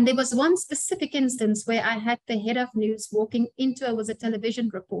 And there was one specific instance where I had the head of news walking into, I was a television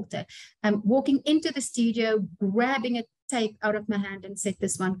reporter, walking into the studio, grabbing a tape out of my hand and said,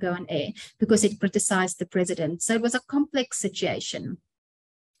 "This won't go on air," because it criticized the president. So it was a complex situation.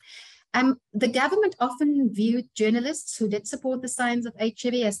 The government often viewed journalists who did support the science of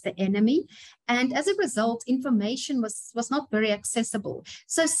HIV as the enemy. And as a result, information was not very accessible.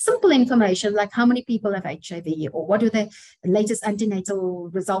 So simple information like how many people have HIV, or what do the latest antenatal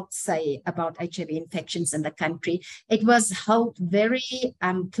results say about HIV infections in the country, it was held very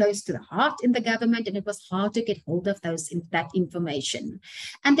close to the heart in the government, and it was hard to get hold of that information.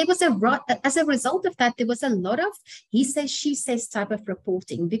 And there was as a result of that, there was a lot of he says, she says type of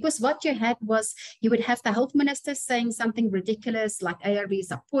reporting, because what you had was you would have the health minister saying something ridiculous like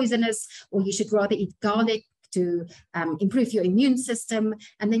ARVs are poisonous, or you should rather eat garlic to improve your immune system.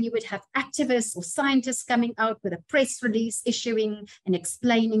 And then you would have activists or scientists coming out with a press release issuing and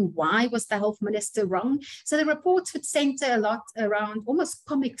explaining why was the health minister wrong. So the reports would center a lot around almost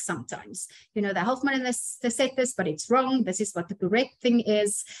comic sometimes. You know, the health minister said this, but it's wrong. This is what the correct thing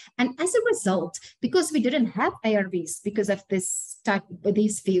is. And as a result, because we didn't have ARVs because of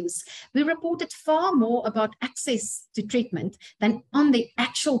these views, we reported far more about access to treatment than on the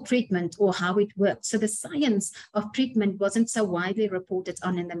actual treatment or how it worked. So the science of treatment wasn't so widely reported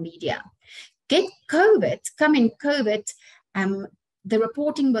on in the media. Coming COVID, the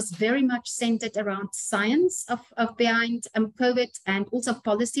reporting was very much centered around science of behind COVID, and also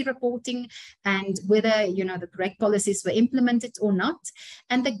policy reporting and whether, you know, the correct policies were implemented or not.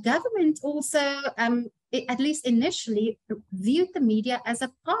 And the government also, at least initially, viewed the media as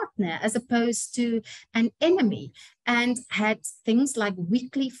a partner as opposed to an enemy, and had things like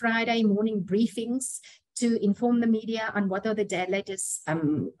weekly Friday morning briefings to inform the media on what are the latest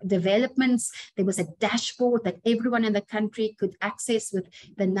developments. There was a dashboard that everyone in the country could access with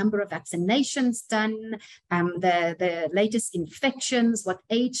the number of vaccinations done, the latest infections, what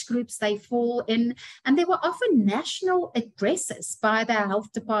age groups they fall in. And there were often national addresses by the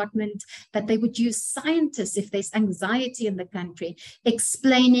health department that they would use scientists if there's anxiety in the country,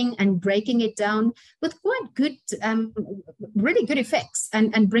 explaining and breaking it down with quite good, really good effects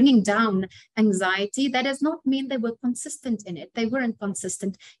and bringing down anxiety. That does not mean they were consistent in it. They weren't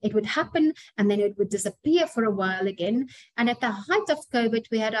consistent. It would happen and then it would disappear for a while again. And at the height of COVID,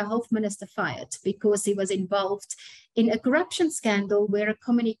 we had our health minister fired because he was involved in a corruption scandal where a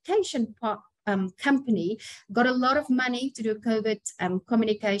communication company got a lot of money to do COVID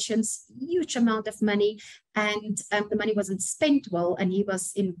communications, huge amount of money, and the money wasn't spent well, and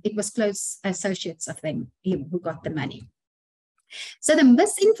it was close associates of him who got the money. So the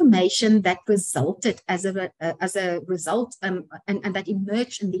misinformation that resulted as a result and that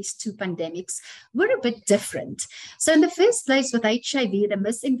emerged in these two pandemics were a bit different. So in the first place with HIV, the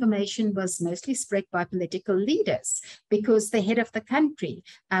misinformation was mostly spread by political leaders because the head of the country,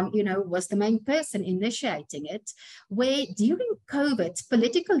 was the main person initiating it, where during COVID,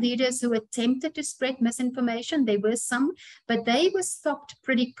 political leaders who attempted to spread misinformation, there were some, but they were stopped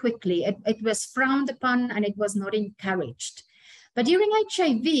pretty quickly. It was frowned upon and it was not encouraged. But during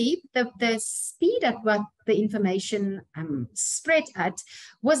HIV, the speed at what the information spread at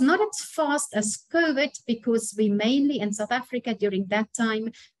was not as fast as COVID, because we mainly in South Africa during that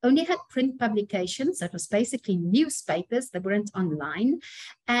time only had print publications. That was basically newspapers that weren't online.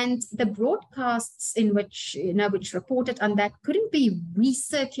 And the broadcasts in which reported on that couldn't be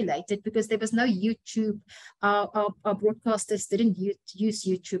recirculated because there was no YouTube. Our broadcasters didn't use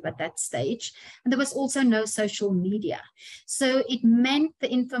YouTube at that stage. And there was also no social media. So it meant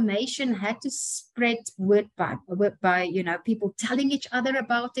the information had to spread word by people telling each other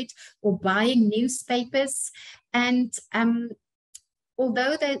about it or buying newspapers. And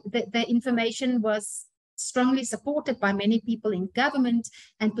although the information was strongly supported by many people in government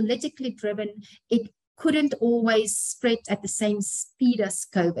and politically driven, it couldn't always spread at the same speed as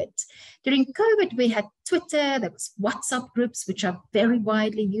COVID. During COVID, we had Twitter, there was WhatsApp groups, which are very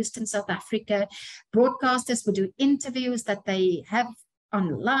widely used in South Africa. Broadcasters would do interviews that they have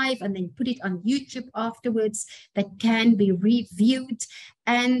on live and then put it on YouTube afterwards that can be reviewed.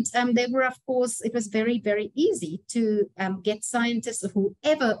 And there were, of course, it was very, very easy to get scientists or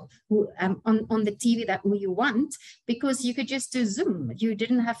whoever on the TV that you want, because you could just do Zoom. You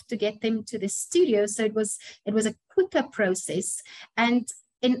didn't have to get them to the studio. So it was a quicker process. And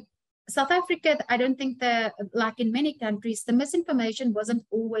in South Africa, I don't think like in many countries, the misinformation wasn't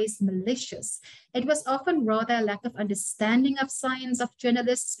always malicious. It was often rather a lack of understanding of science of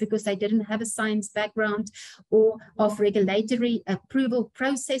journalists because they didn't have a science background, or of regulatory approval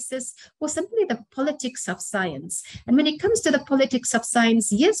processes, or simply the politics of science. And when it comes to the politics of science,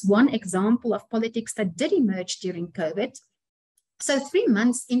 here's one example of politics that did emerge during COVID. So 3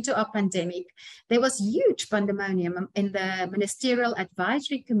 months into our pandemic, there was huge pandemonium in the Ministerial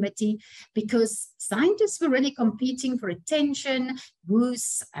Advisory Committee because scientists were really competing for attention,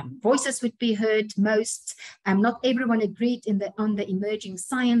 whose voices would be heard most. Not everyone agreed on the emerging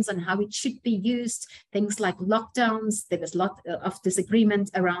science and how it should be used. Things like lockdowns, there was a lot of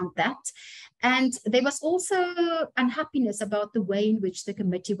disagreement around that. And there was also unhappiness about the way in which the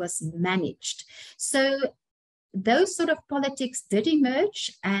committee was managed. So those sort of politics did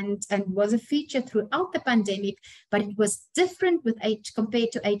emerge and was a feature throughout the pandemic, but it was different with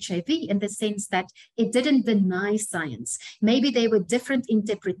compared to HIV in the sense that it didn't deny science. Maybe there were different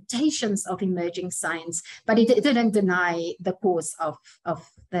interpretations of emerging science, but it didn't deny the cause of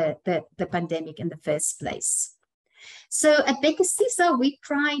the pandemic in the first place. So at Belluz, we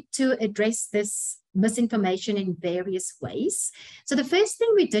tried to address this misinformation in various ways. So the first thing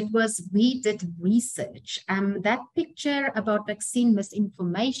we did was we did research. That picture about vaccine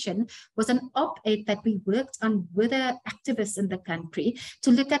misinformation was an op-ed that we worked on with activists in the country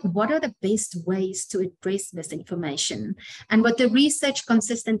to look at what are the best ways to address misinformation. And what the research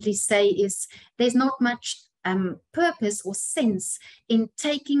consistently say is there's not much purpose or sense in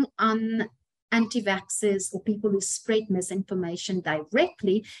taking on anti-vaxxers or people who spread misinformation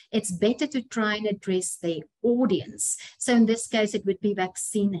directly. It's better to try and address their audience. So in this case, it would be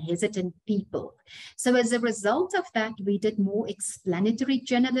vaccine hesitant people. So as a result of that, we did more explanatory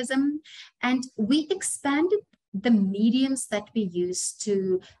journalism, and we expanded the mediums that we use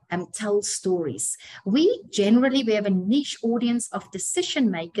to tell stories. We have a niche audience of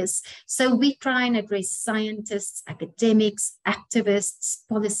decision makers, so we try and address scientists, academics, activists,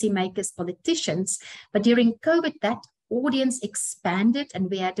 policymakers, politicians. But during COVID, that audience expanded,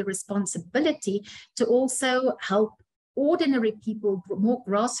 and we had a responsibility to also help ordinary people, more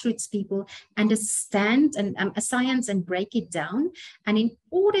grassroots people, understand science and break it down. And in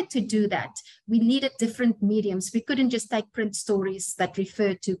order to do that, we needed different mediums. We couldn't just take print stories that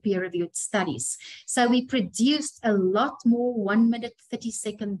refer to peer-reviewed studies. So we produced a lot more 1 minute,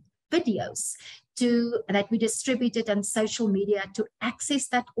 30-second videos that we distributed on social media to access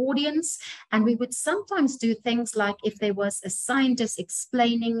that audience. And we would sometimes do things like if there was a scientist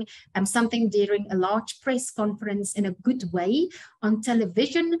explaining something during a large press conference in a good way on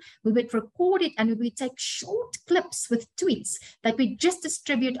television, we would record it and we would take short clips with tweets that we just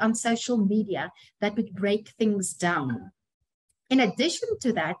distribute on social media that would break things down. In addition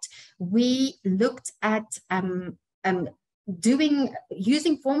to that, we looked at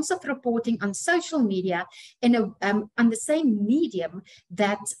using forms of reporting on social media on the same medium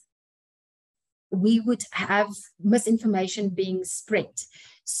that we would have misinformation being spread.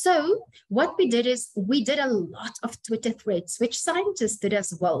 So what we did is we did a lot of Twitter threads, which scientists did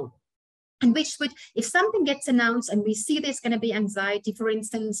as well. And which would, if something gets announced and we see there's going to be anxiety, for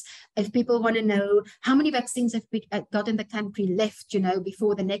instance, if people want to know how many vaccines have we got in the country left,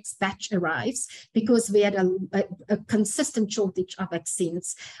 before the next batch arrives, because we had a consistent shortage of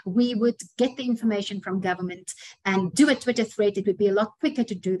vaccines, we would get the information from government and do a Twitter thread. It would be a lot quicker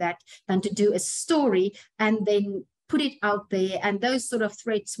to do that than to do a story and then put it out there, and those sort of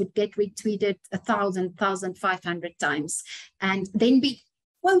threads would get retweeted 1,000, 1,500 times and then be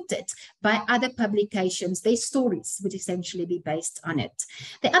quoted by other publications. Their stories would essentially be based on it.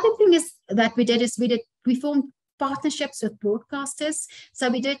 The other thing is that we formed partnerships with broadcasters.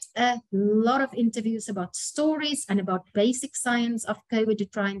 So we did a lot of interviews about stories and about basic science of COVID to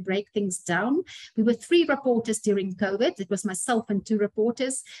try and break things down. We were 3 reporters during COVID. It was myself and 2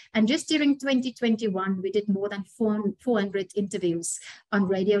 reporters. And just during 2021, we did more than 400 interviews on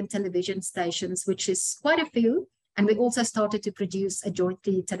radio and television stations, which is quite a few. And we also started to produce a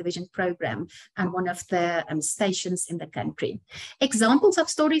jointly television program on one of the stations in the country. Examples of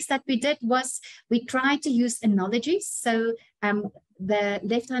stories that we did was we tried to use analogies. So the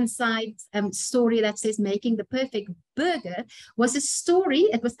left-hand side story that says making the perfect burger was a story.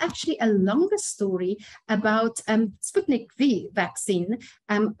 It was actually a longer story about Sputnik V vaccine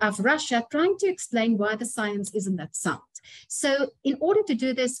of Russia, trying to explain why the science isn't that sound. So in order to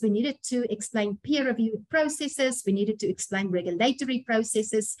do this, we needed to explain peer-reviewed processes, we needed to explain regulatory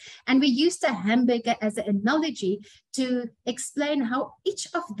processes, and we used a hamburger as an analogy to explain how each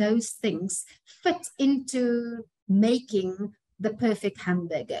of those things fit into making the perfect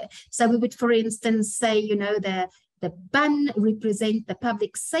hamburger. So we would, for instance, say, the bun represent the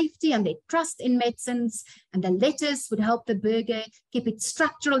public safety and their trust in medicines, and the letters would help the burger keep its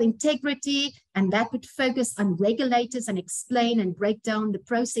structural integrity, and that would focus on regulators and explain and break down the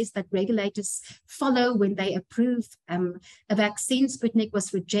process that regulators follow when they approve a vaccine. Sputnik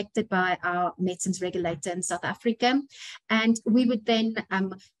was rejected by our medicines regulator in South Africa, and we would then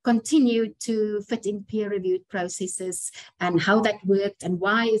continue to fit in peer-reviewed processes and how that worked and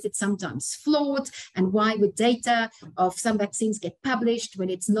why is it sometimes flawed, and why would data of some vaccines get published when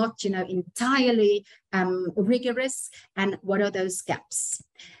it's not, entirely rigorous, and what are those gaps.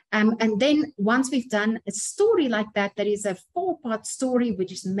 And then once we've done a story like that, that is a 4-part story,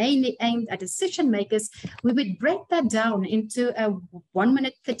 which is mainly aimed at decision makers, we would break that down into a 1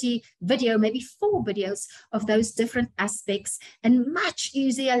 minute 30 video, maybe 4 videos of those different aspects, and much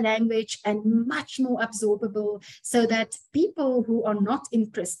easier language and much more absorbable, so that people who are not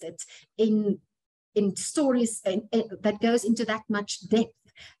interested in stories that goes into that much depth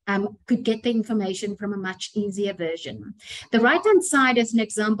could get the information from a much easier version. The right-hand side is an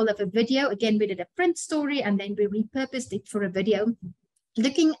example of a video. Again, we did a print story and then we repurposed it for a video,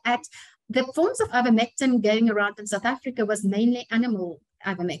 looking at the forms of ivermectin going around in South Africa was mainly animal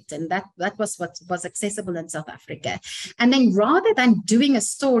ivermectin. That was what was accessible in South Africa. And then rather than doing a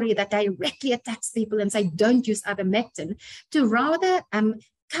story that directly attacks people and say, don't use ivermectin, to rather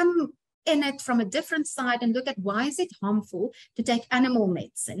come in it from a different side and look at why is it harmful to take animal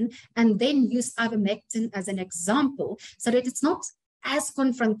medicine, and then use ivermectin as an example so that it's not as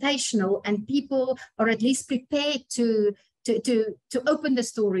confrontational and people are at least prepared to open the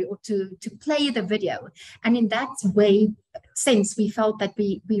story or to play the video. And in that sense, we felt that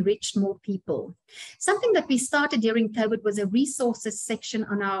we reached more people. Something that we started during COVID was a resources section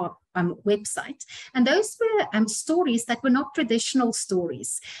on our website. And those were stories that were not traditional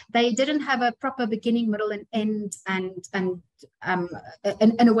stories. They didn't have a proper beginning, middle, and end, and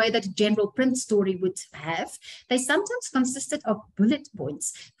in a way that a general print story would have. They sometimes consisted of bullet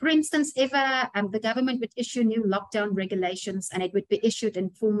points. For instance, if the government would issue new lockdown regulations, and it would be issued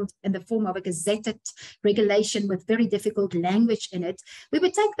in the form of a gazetted regulation with very difficult language in it, we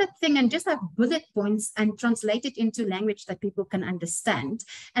would take that thing and just have bullet points and translate it into language that people can understand.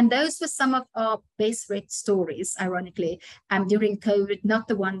 And those were some of our best read stories, ironically, during COVID, not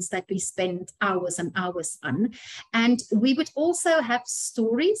the ones that we spent hours and hours on. And we would also have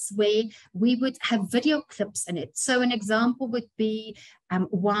stories where we would have video clips in it. So an example would be,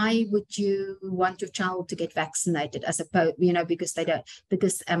 why would you want your child to get vaccinated, as opposed,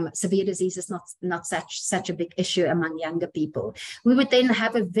 because severe disease is not such a big issue among younger people. We would then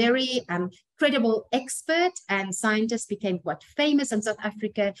have a very credible expert, and scientists became quite famous in South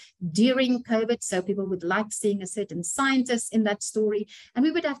Africa during COVID, so people would like seeing a certain scientist in that story. And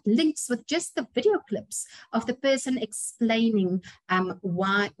we would have links with just the video clips of the person explaining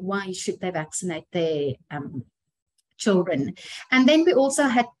why should they vaccinate their children. And then we also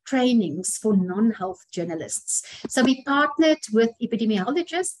had trainings for non-health journalists. So we partnered with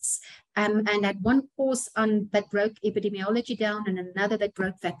epidemiologists and had one course that broke epidemiology down and another that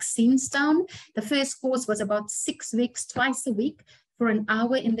broke vaccines down. The first course was about 6 weeks, twice a week, for an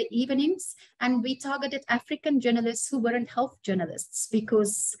hour in the evenings. And we targeted African journalists who weren't health journalists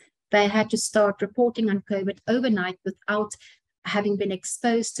because they had to start reporting on COVID overnight without having been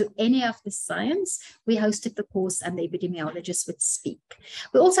exposed to any of the science. We hosted the course and the epidemiologists would speak.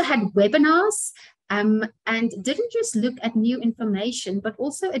 We also had webinars and didn't just look at new information, but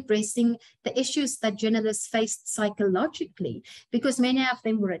also addressing the issues that journalists faced psychologically, because many of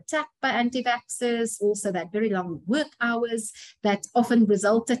them were attacked by anti-vaxxers, also that very long work hours that often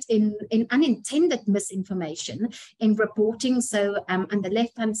resulted in unintended misinformation in reporting. So on the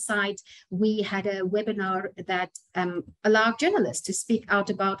left-hand side, we had a webinar that allowed journalists to speak out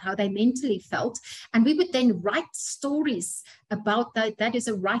about how they mentally felt. And we would then write stories about that. That is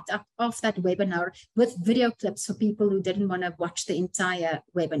a write-up of that webinar with video clips for people who didn't want to watch the entire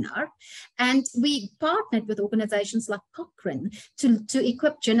webinar. And we partnered with organizations like Cochrane to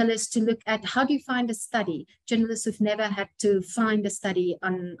equip journalists to look at how do you find a study, journalists who've never had to find a study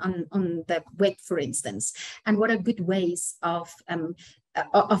on the web, for instance, and what are good ways of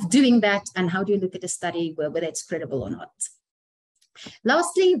doing that, and how do you look at a study whether it's credible or not.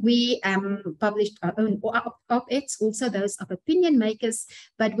 Lastly, we published our own op-eds, also those of opinion makers,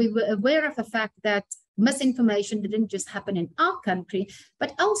 but we were aware of the fact that misinformation didn't just happen in our country,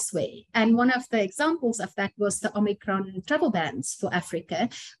 but elsewhere. And one of the examples of that was the Omicron travel bans for Africa,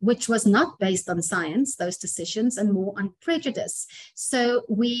 which was not based on science, those decisions, and more on prejudice. So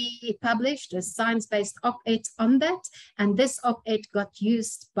we published a science-based op-ed on that. And this op-ed got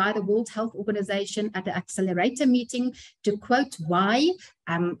used by the World Health Organization at the Accelerator meeting to quote why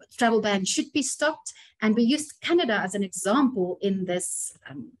travel bans should be stopped. And we used Canada as an example in this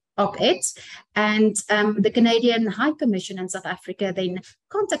op-ed, and the Canadian High Commission in South Africa then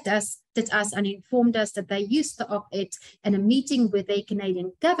contacted us and informed us that they used the op-ed in a meeting with their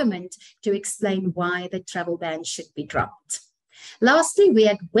Canadian government to explain why the travel ban should be dropped. Lastly, we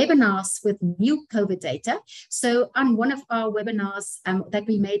had webinars with new COVID data. So on one of our webinars that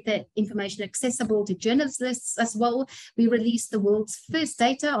we made the information accessible to journalists as well, we released the world's first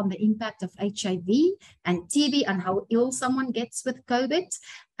data on the impact of HIV and TB and how ill someone gets with COVID.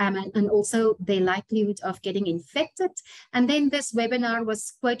 And also their likelihood of getting infected. And then this webinar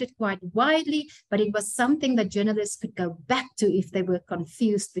was quoted quite widely, but it was something that journalists could go back to if they were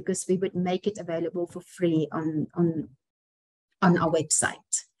confused, because we would make it available for free on our website.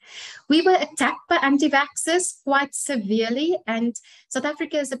 We were attacked by anti-vaxxers quite severely, and South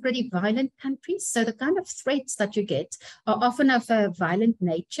Africa is a pretty violent country, so the kind of threats that you get are often of a violent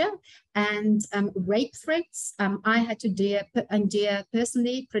nature, and rape threats I had to endure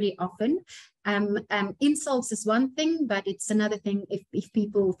personally pretty often. Insults is one thing, but it's another thing if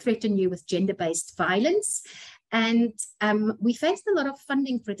people threaten you with gender-based violence. And we faced a lot of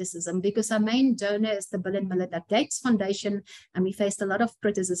funding criticism because our main donor is the Bill and Melinda Gates Foundation, and we faced a lot of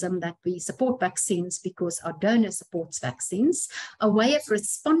criticism that we support vaccines because our donor supports vaccines. A way of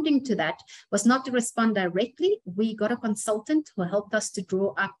responding to that was not to respond directly. We got a consultant who helped us to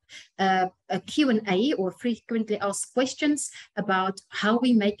draw up a Q&A, or frequently asked questions, about how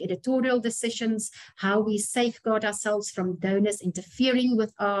we make editorial decisions, how we safeguard ourselves from donors interfering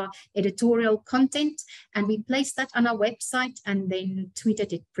with our editorial content, and we placed that on our website and then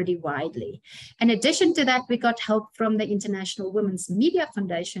tweeted it pretty widely. In addition to that, we got help from the International Women's Media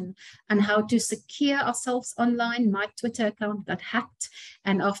Foundation on how to secure ourselves online. My Twitter account got hacked,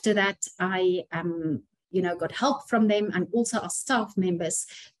 and after that I got help from them and also our staff members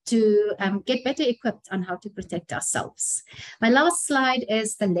to get better equipped on how to protect ourselves. My last slide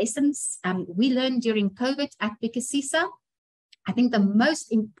is the lessons we learned during COVID at ISEHC. I think the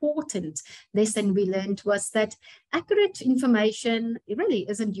most important lesson we learned was that accurate information really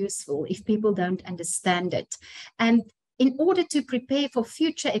isn't useful if people don't understand it. And in order to prepare for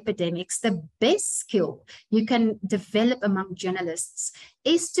future epidemics, the best skill you can develop among journalists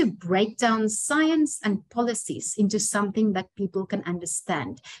is to break down science and policies into something that people can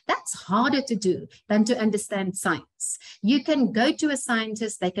understand. That's harder to do than to understand science. You can go to a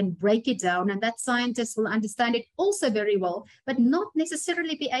scientist, they can break it down, and that scientist will understand it also very well, but not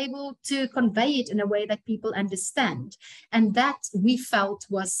necessarily be able to convey it in a way that people understand. And that we felt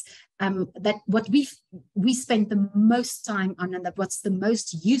was that what we spent the most time on, and that what's the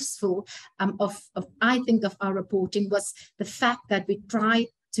most useful I think of our reporting, was the fact that we try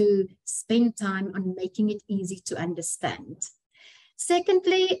to spend time on making it easy to understand.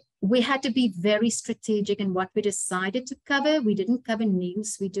 Secondly, we had to be very strategic in what we decided to cover. We didn't cover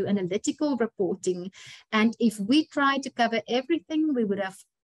news, we do analytical reporting. And if we tried to cover everything, we would have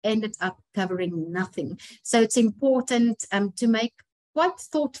ended up covering nothing. So it's important to make quite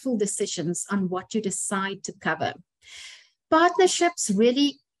thoughtful decisions on what you decide to cover. Partnerships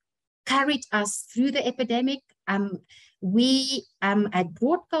really carried us through the epidemic. We had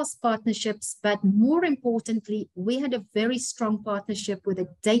broadcast partnerships, but more importantly, we had a very strong partnership with a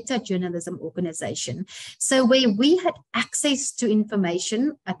data journalism organization. So where we had access to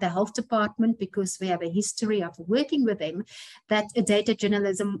information at the health department, because we have a history of working with them, that a data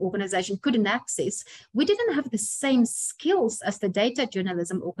journalism organization couldn't access, we didn't have the same skills as the data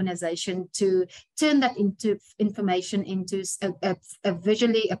journalism organization to turn that into information into a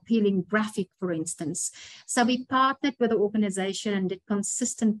visually appealing graphic, for instance. So we partnered with the organization and did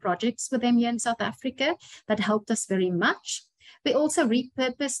consistent projects with them here in South Africa that helped us very much. We also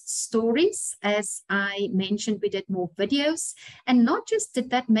repurposed stories. As I mentioned, we did more videos, and not just did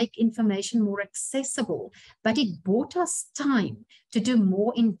that make information more accessible, but it bought us time to do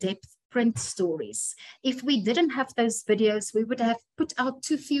more in-depth print stories. If we didn't have those videos, we would have put out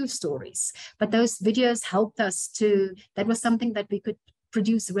too few stories, but those videos helped us that was something that we could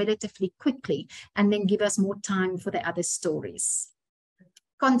produce relatively quickly and then give us more time for the other stories.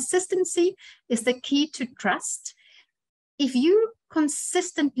 Consistency is the key to trust. If you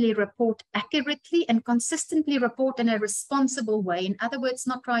consistently report accurately and consistently report in a responsible way, in other words,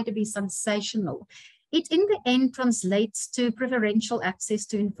 not try to be sensational, it in the end translates to preferential access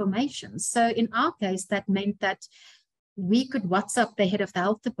to information. So in our case, that meant that we could WhatsApp the head of the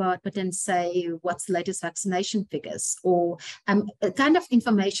health department and say, what's the latest vaccination figures, or a kind of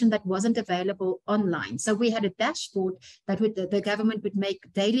information that wasn't available online. So we had a dashboard that the government would make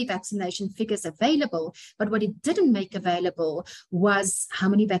daily vaccination figures available, but what it didn't make available was how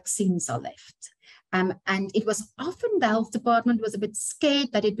many vaccines are left. And it was often the health department was a bit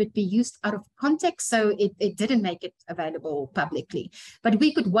scared that it would be used out of context, so it didn't make it available publicly. But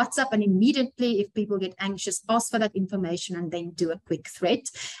we could WhatsApp and immediately, if people get anxious, ask for that information and then do a quick thread.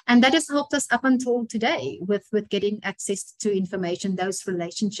 And that has helped us up until today with getting access to information, those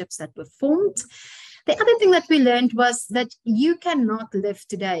relationships that were formed. The other thing that we learned was that you cannot live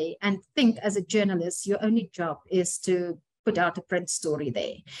today and think as a journalist, your only job is to put out a print story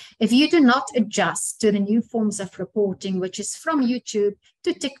there. If you do not adjust to the new forms of reporting, which is from YouTube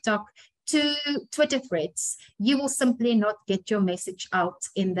to TikTok to Twitter threads, you will simply not get your message out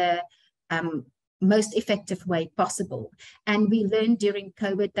in the most effective way possible. And we learned during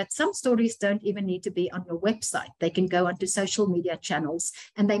COVID that some stories don't even need to be on your website. They can go onto social media channels,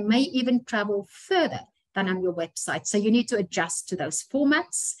 and they may even travel further than on your website. So you need to adjust to those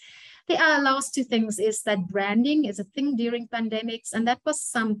formats. The last two things is that branding is a thing during pandemics, and that was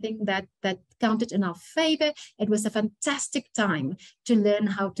something that counted in our favor. It was a fantastic time to learn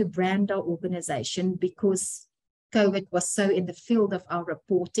how to brand our organization because COVID was so in the field of our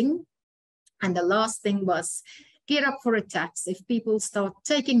reporting. And the last thing was gear up for attacks. If people start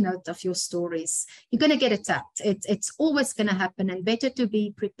taking note of your stories, you're going to get attacked. It's always going to happen, and better to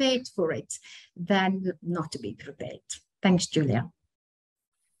be prepared for it than not to be prepared. Thanks, Julia.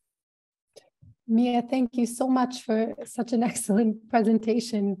 Mia, thank you so much for such an excellent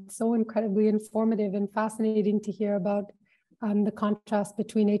presentation. So incredibly informative and fascinating to hear about the contrast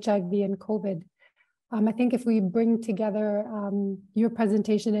between HIV and COVID. I think if we bring together your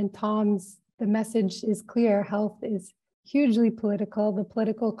presentation and Tom's, the message is clear. Health is hugely political. The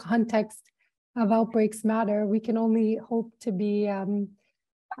political context of outbreaks matter. We can only hope to be,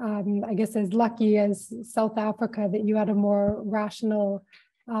 I guess, as lucky as South Africa that you had a more rational,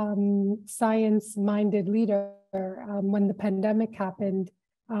 science-minded leader when the pandemic happened,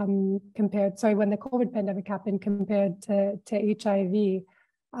 when the COVID pandemic happened compared to HIV.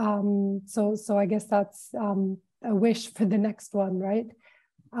 So I guess that's a wish for the next one, right?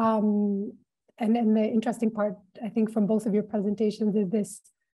 And the interesting part, I think, from both of your presentations is this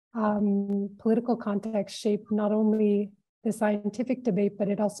political context shaped not only the scientific debate, but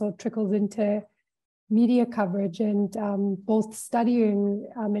it also trickles into media coverage and both studying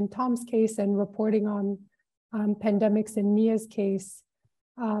in Tom's case and reporting on pandemics in Mia's case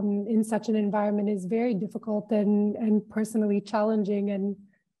in such an environment is very difficult and personally challenging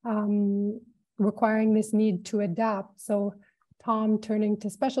and requiring this need to adapt. So Tom turning to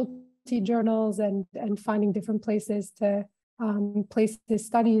specialty journals and finding different places to place his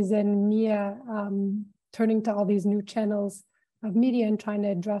studies, and Mia turning to all these new channels of media and trying to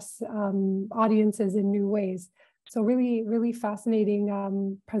address audiences in new ways. So really, really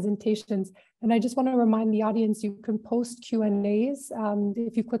fascinating presentations. And I just want to remind the audience, you can post Q&As.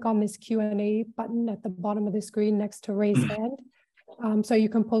 If you click on this Q&A button at the bottom of the screen next to raise hand. So you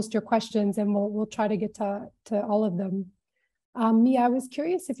can post your questions and we'll try to get to all of them. Mia, I was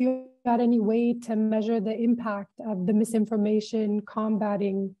curious if you had any way to measure the impact of the misinformation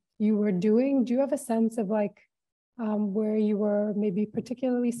combating you were doing. Do you have a sense of where you were maybe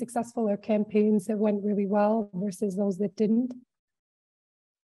particularly successful or campaigns that went really well versus those that didn't?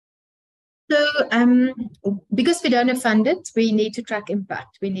 So because we donor funded, we need to track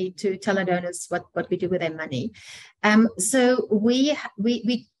impact. We need to tell our donors what we do with their money. So we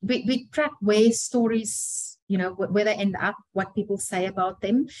track where stories, where they end up, what people say about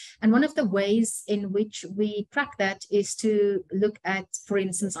them. And one of the ways in which we track that is to look at, for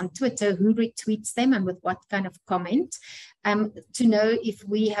instance, on Twitter, who retweets them and with what kind of comment. To know if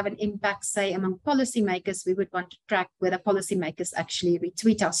we have an impact, say, among policymakers, we would want to track whether policymakers actually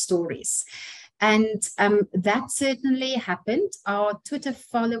retweet our stories. And that certainly happened. Our Twitter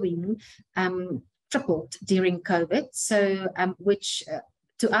following tripled during COVID, so which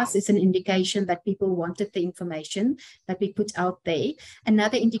to us is an indication that people wanted the information that we put out there.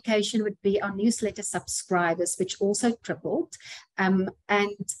 Another indication would be our newsletter subscribers, which also tripled. And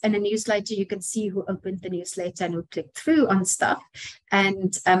in a newsletter, you can see who opened the newsletter and who clicked through on stuff.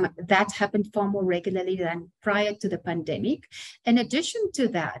 And that happened far more regularly than prior to the pandemic. In addition to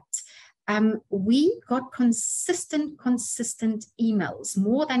that, we got consistent emails,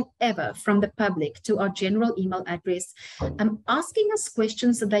 more than ever, from the public to our general email address, asking us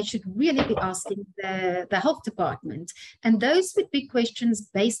questions that they should really be asking the health department. And those would be questions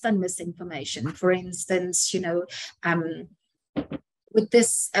based on misinformation. For instance, would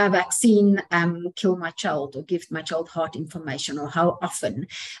this vaccine kill my child or give my child heart information, or how often?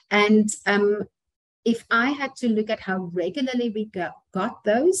 And if I had to look at how regularly we got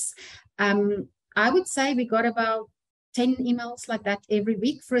those, I would say we got about 10 emails like that every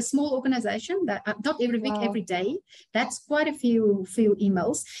week for a small organization. That not every week, every day. That's quite a few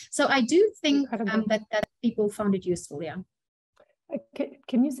emails. So I do think that people found it useful. Yeah.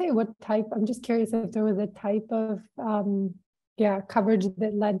 Can you say what type? I'm just curious if there was a type of coverage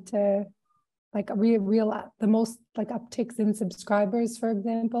that led to like a the most like upticks in subscribers, for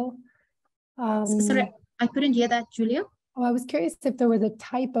example. Sorry, I couldn't hear that, Julia. Oh, I was curious if there was a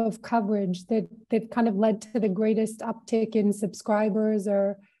type of coverage that kind of led to the greatest uptick in subscribers,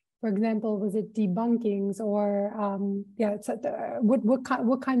 or, for example, was it debunkings, or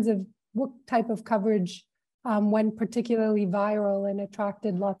what type of coverage went particularly viral and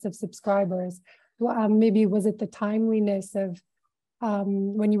attracted lots of subscribers? Maybe was it the timeliness of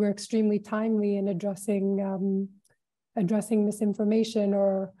when you were extremely timely in addressing misinformation,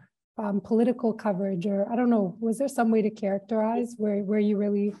 or political coverage, or I don't know, was there some way to characterize where you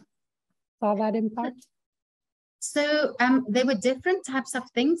really saw that impact? So there were different types of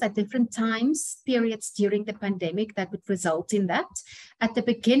things at different times, periods during the pandemic that would result in that. At the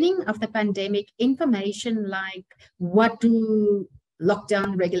beginning of the pandemic, information like what do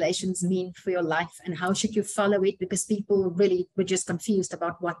lockdown regulations mean for your life and how should you follow it, because people really were just confused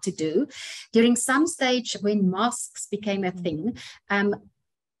about what to do. During some stage when masks became a thing,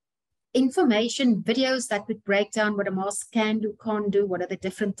 information videos that would break down what a mask can do, can't do, what are the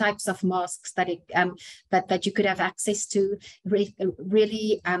different types of masks that that you could have access to,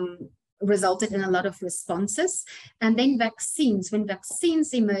 really resulted in a lot of responses. And then vaccines, when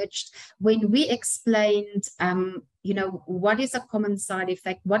vaccines emerged, when we explained what is a common side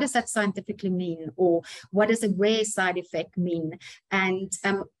effect, what does that scientifically mean, or what does a rare side effect mean, and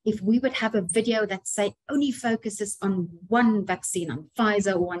if we would have a video that say only focuses on one vaccine, on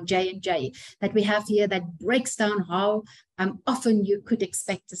Pfizer or on J&J, that we have here, that breaks down how often you could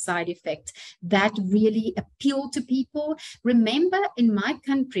expect a side effect, that really appealed to people. Remember, in my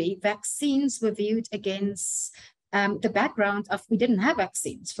country, vaccines were viewed against the background of we didn't have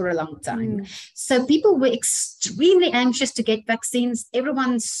vaccines for a long time. So people were extremely anxious to get vaccines.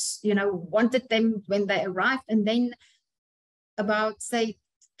 Everyone's, wanted them when they arrived. And then about, say,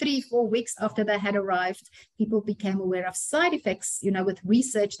 3-4 weeks after they had arrived, people became aware of side effects, with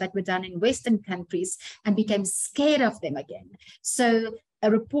research that were done in Western countries, and became scared of them again. So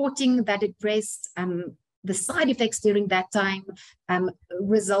a reporting that addressed the side effects during that time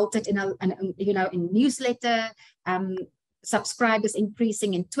resulted in in newsletter subscribers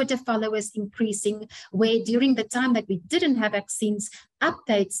increasing, in Twitter followers increasing, where during the time that we didn't have vaccines,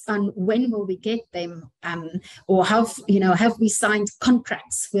 updates on when will we get them, or how, have we signed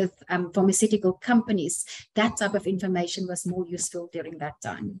contracts with pharmaceutical companies, that type of information was more useful during that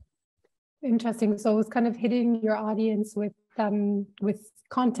time. Interesting. So it was kind of hitting your audience with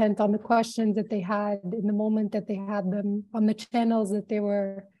content on the questions that they had in the moment that they had them, on the channels that they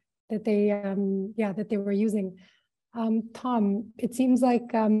were using. Tom, it seems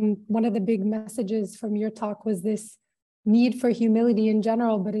like one of the big messages from your talk was this need for humility in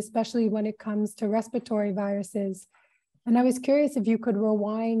general, but especially when it comes to respiratory viruses. And I was curious if you could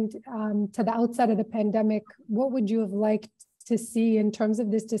rewind to the outset of the pandemic. What would you have liked to see in terms of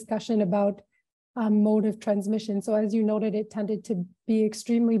this discussion about mode of transmission? So as you noted, it tended to be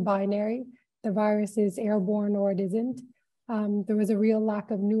extremely binary. The virus is airborne or it isn't. There was a real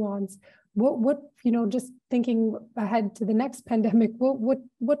lack of nuance. What just thinking ahead to the next pandemic,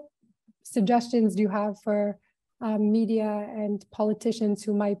 what suggestions do you have for media and politicians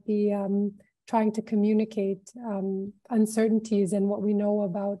who might be trying to communicate uncertainties and what we know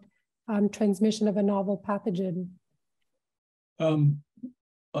about transmission of a novel pathogen? I'm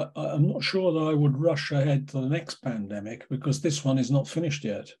not sure that I would rush ahead to the next pandemic, because this one is not finished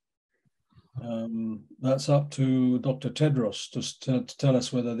yet. That's up to Dr. Tedros to tell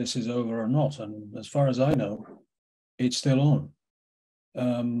us whether this is over or not. And as far as I know, it's still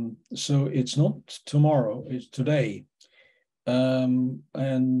on. So it's not tomorrow, it's today. And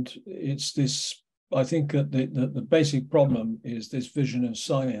it's this, I think that the basic problem is this vision of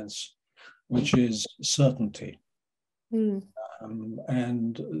science, which is certainty.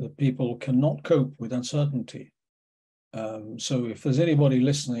 And the people cannot cope with uncertainty. So if there's anybody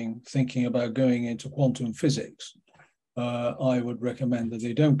listening thinking about going into quantum physics, I would recommend that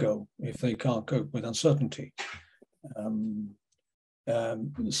they don't go if they can't cope with uncertainty.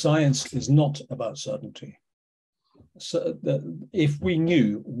 Science is not about certainty. So if we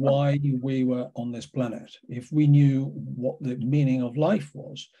knew why we were on this planet, if we knew what the meaning of life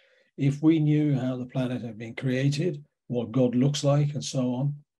was, if we knew how the planet had been created, what God looks like, and so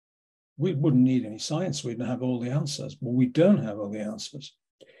on, we wouldn't need any science. We'd have all the answers, but we don't have all the answers.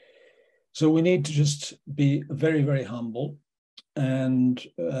 So we need to just be very, very humble, and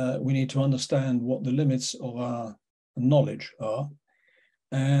we need to understand what the limits of our knowledge are.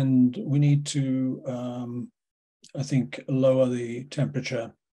 And we need to, I think, lower the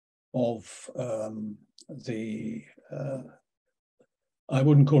temperature of I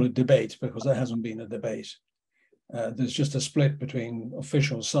wouldn't call it debate, because there hasn't been a debate. There's just a split between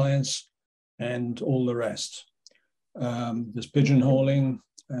official science and all the rest. There's pigeonholing,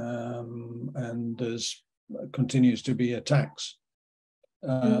 and there's continues to be attacks.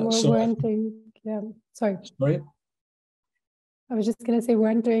 We're entering, sorry. I was just going to say, we're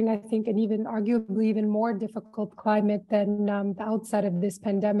entering, I think, an even arguably even more difficult climate than the outset of this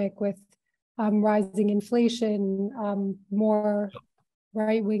pandemic, with rising inflation, more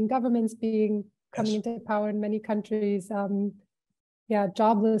right-wing governments coming into power in many countries,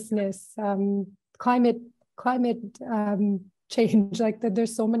 joblessness, climate change. Like that,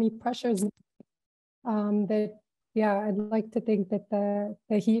 there's so many pressures that, I'd like to think that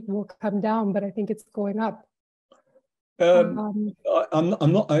the heat will come down, but I think it's going up. I'm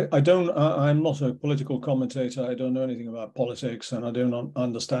not a political commentator. I don't know anything about politics, and I don't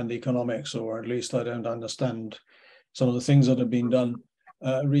understand economics, or at least I don't understand some of the things that have been done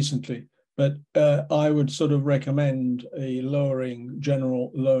recently. But I would sort of recommend a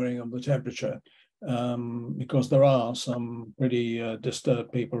general lowering of the temperature, because there are some pretty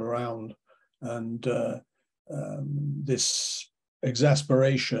disturbed people around, and this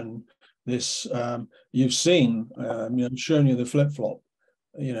exasperation. You've seen, I've shown you the flip-flop.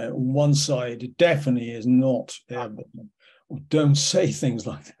 One side definitely is not airborne. Don't say things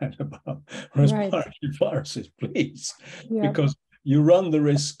like that about respiratory viruses, please, because you run the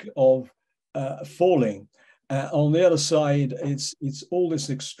risk of falling. On the other side, it's all this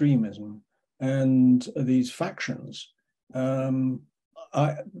extremism and these factions.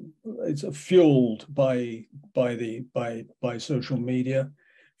 It's fueled by social media,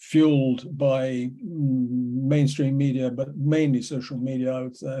 fueled by mainstream media, but mainly social media, I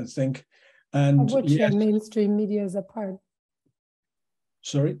would think. And of which mainstream media is a part.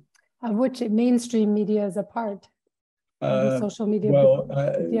 Sorry? Of which mainstream media is a part. The social media. Well,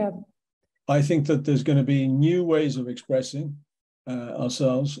 I think that there's going to be new ways of expressing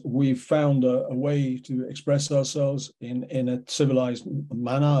ourselves. We've found a way to express ourselves in a civilized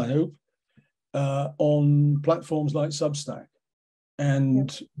manner, I hope, on platforms like Substack.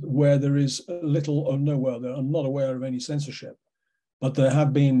 And where there is little or no, I'm not aware of any censorship, but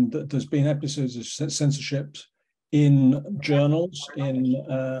there's been episodes of censorship in journals, in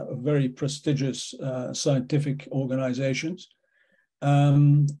very prestigious scientific organizations.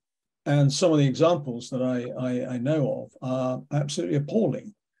 And some of the examples that I know of are absolutely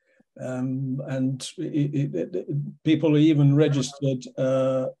appalling. And people even registered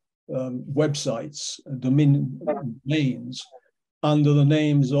websites, domains, under the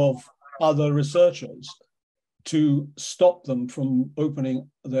names of other researchers, to stop them from opening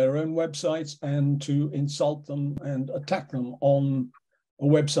their own websites and to insult them and attack them on a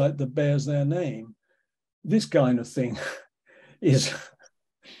website that bears their name. This kind of thing is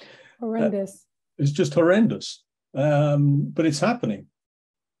horrendous. It's just horrendous. But it's happening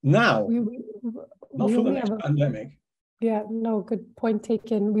now, not for the next pandemic. Yeah, no, good point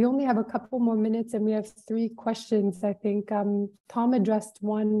taken. We only have a couple more minutes, and we have 3 questions, I think. Tom addressed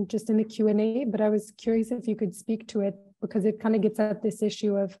one just in the Q&A, but I was curious if you could speak to it, because it kind of gets at this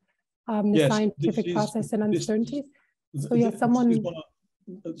issue of the scientific process and uncertainties. So yeah,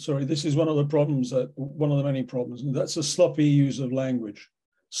 this is one of the problems, one of the many problems. That's a sloppy use of language,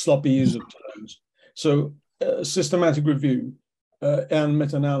 sloppy use of terms. So systematic review and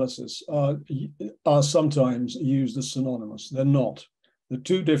meta-analysis are sometimes used as synonymous. They're not. They're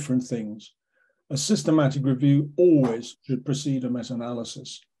 2 different things. A systematic review always should precede a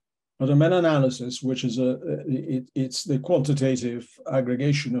meta-analysis. But a meta-analysis, which is it's the quantitative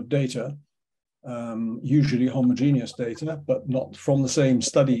aggregation of data, usually homogeneous data, but not from the same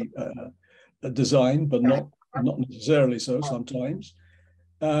study design, but not necessarily so sometimes.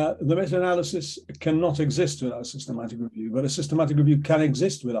 The meta-analysis cannot exist without a systematic review, but a systematic review can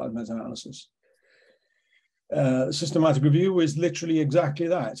exist without meta-analysis. Systematic review is literally exactly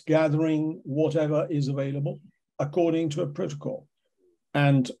that. It's gathering whatever is available according to a protocol.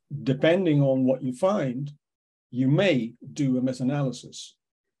 And depending on what you find, you may do a meta-analysis,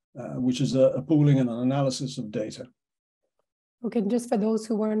 which is a pooling and an analysis of data. Okay, just for those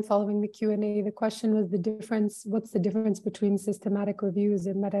who weren't following the Q&A, the question was what's the difference between systematic reviews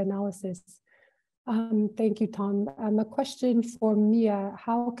and meta-analysis? Thank you, Tom. A question for Mia: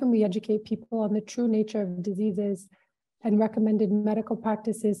 how can we educate people on the true nature of diseases and recommended medical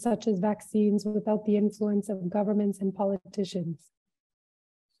practices such as vaccines without the influence of governments and politicians?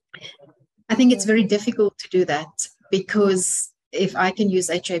 I think it's very difficult to do that, because if I can use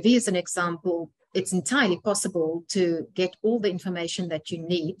HIV as an example, it's entirely possible to get all the information that you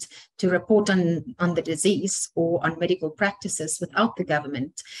need to report on the disease or on medical practices without the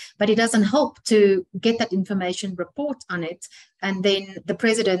government. But it doesn't help to get that information, report on it, and then the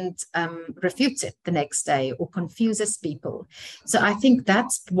president refutes it the next day or confuses people. So I think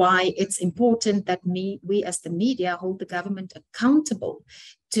that's why it's important that we as the media hold the government accountable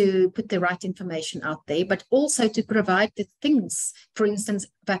to put the right information out there, but also to provide the things, for instance,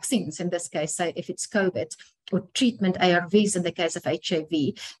 vaccines in this case, say if it's COVID, or treatment, ARVs in the case of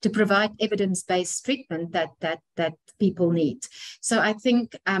HIV, to provide evidence-based treatment that people need. So I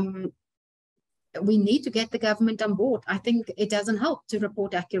think we need to get the government on board. I think it doesn't help to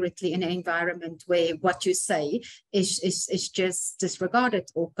report accurately in an environment where what you say is just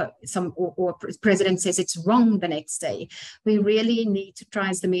disregarded, or president says it's wrong the next day. We really need to try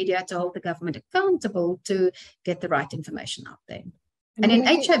as the media to hold the government accountable to get the right information out there. And in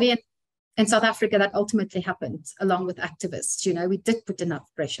HIV in South Africa, that ultimately happened along with activists. You know, we did put enough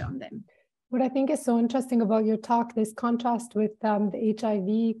pressure on them. What I think is so interesting about your talk, this contrast with the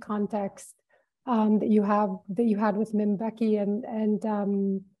HIV context that you had with Mbeki,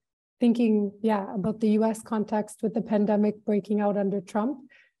 and thinking, about the US context with the pandemic breaking out under Trump,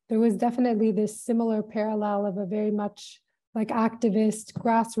 there was definitely this similar parallel of a very much like activist,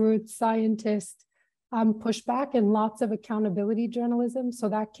 grassroots scientist pushback and lots of accountability journalism. So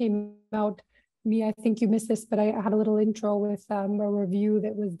that came out, I think you missed this, but I had a little intro with a review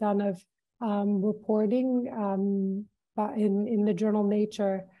that was done of reporting in the journal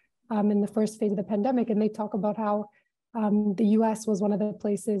Nature in the first phase of the pandemic. And they talk about how the US was one of the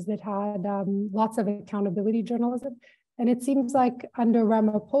places that had lots of accountability journalism. And it seems like under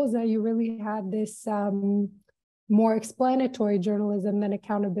Ramaphosa, you really had this more explanatory journalism than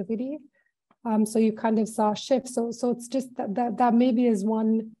accountability. So you kind of saw a shift. So it's just that maybe is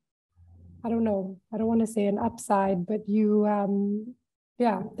one, I don't know, I don't want to say an upside, but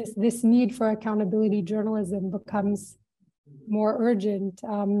this need for accountability journalism becomes more urgent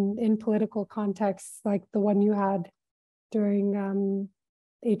in political contexts like the one you had during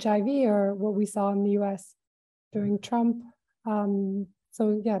HIV, or what we saw in the US during Trump. So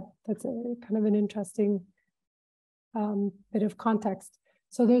that's kind of an interesting bit of context.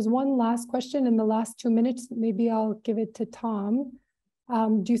 So there's one last question in the last 2 minutes. Maybe I'll give it to Tom.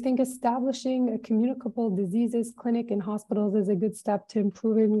 Do you think establishing a communicable diseases clinic in hospitals is a good step to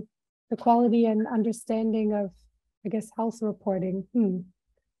improving the quality and understanding of, I guess, health reporting?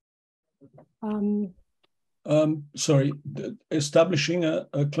 Sorry, establishing a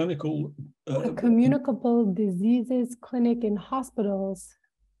clinical... a communicable diseases clinic in hospitals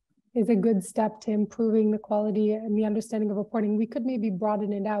is a good step to improving the quality and the understanding of reporting. We could maybe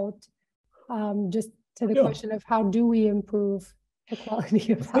broaden it out just to the question of how do we improve the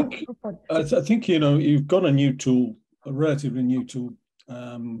quality of health reporting? I think, you've got a new tool, a relatively new tool.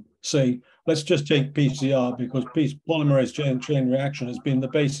 Say, let's just take PCR, because polymerase chain reaction has been the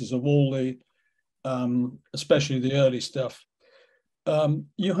basis of all the, especially the early stuff.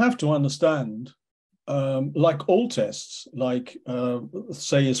 You have to understand, like all tests, like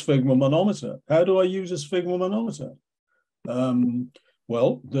say a sphygmomanometer. How do I use a sphygmomanometer?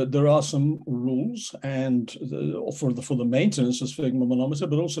 Well, there are some rules, and for the maintenance of sphygmomanometer,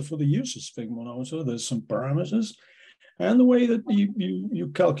 but also for the use of sphygmomanometer, there's some parameters. And the way that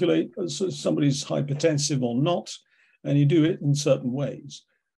you calculate somebody's hypertensive or not, and you do it in certain ways.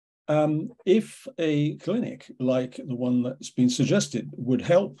 If a clinic like the one that's been suggested would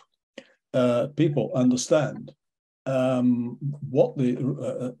help people understand what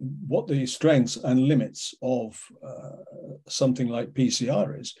the strengths and limits of something like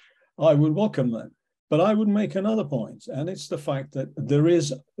PCR is, I would welcome that. But I would make another point, and it's the fact that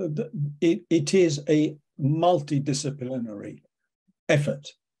it is a multidisciplinary effort.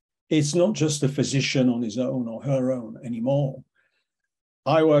 It's not just a physician on his own or her own anymore.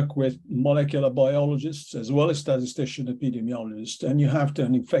 I work with molecular biologists as well as statistician epidemiologists, and you have to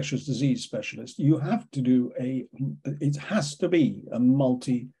an infectious disease specialist. You have to do it has to be a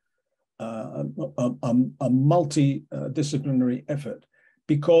multidisciplinary effort,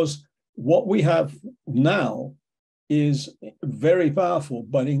 because what we have now is very powerful,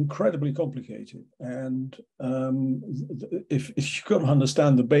 but incredibly complicated. And if you've got to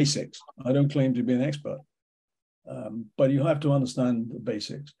understand the basics, I don't claim to be an expert, but you have to understand the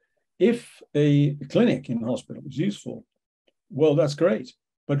basics. If a clinic in hospital is useful, well, that's great.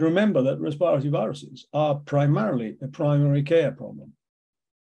 But remember that respiratory viruses are primarily a primary care problem.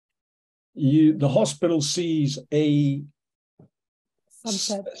 The hospital sees a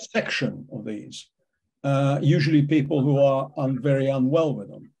section of these, usually people who are very unwell with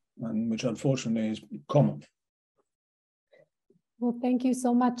them, and which unfortunately is common. Well, thank you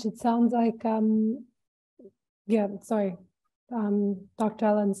so much. It sounds like, Dr.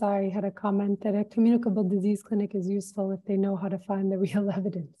 Al-Ansari had a comment that a communicable disease clinic is useful if they know how to find the real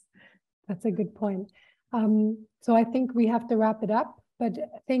evidence. That's a good point. So I think we have to wrap it up. But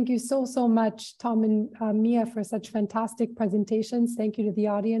thank you so much, Tom and Mia, for such fantastic presentations. Thank you to the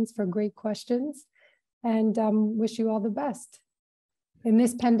audience for great questions, and wish you all the best in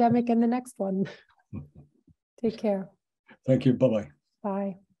this pandemic and the next one. Take care. Thank you. Bye-bye.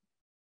 Bye.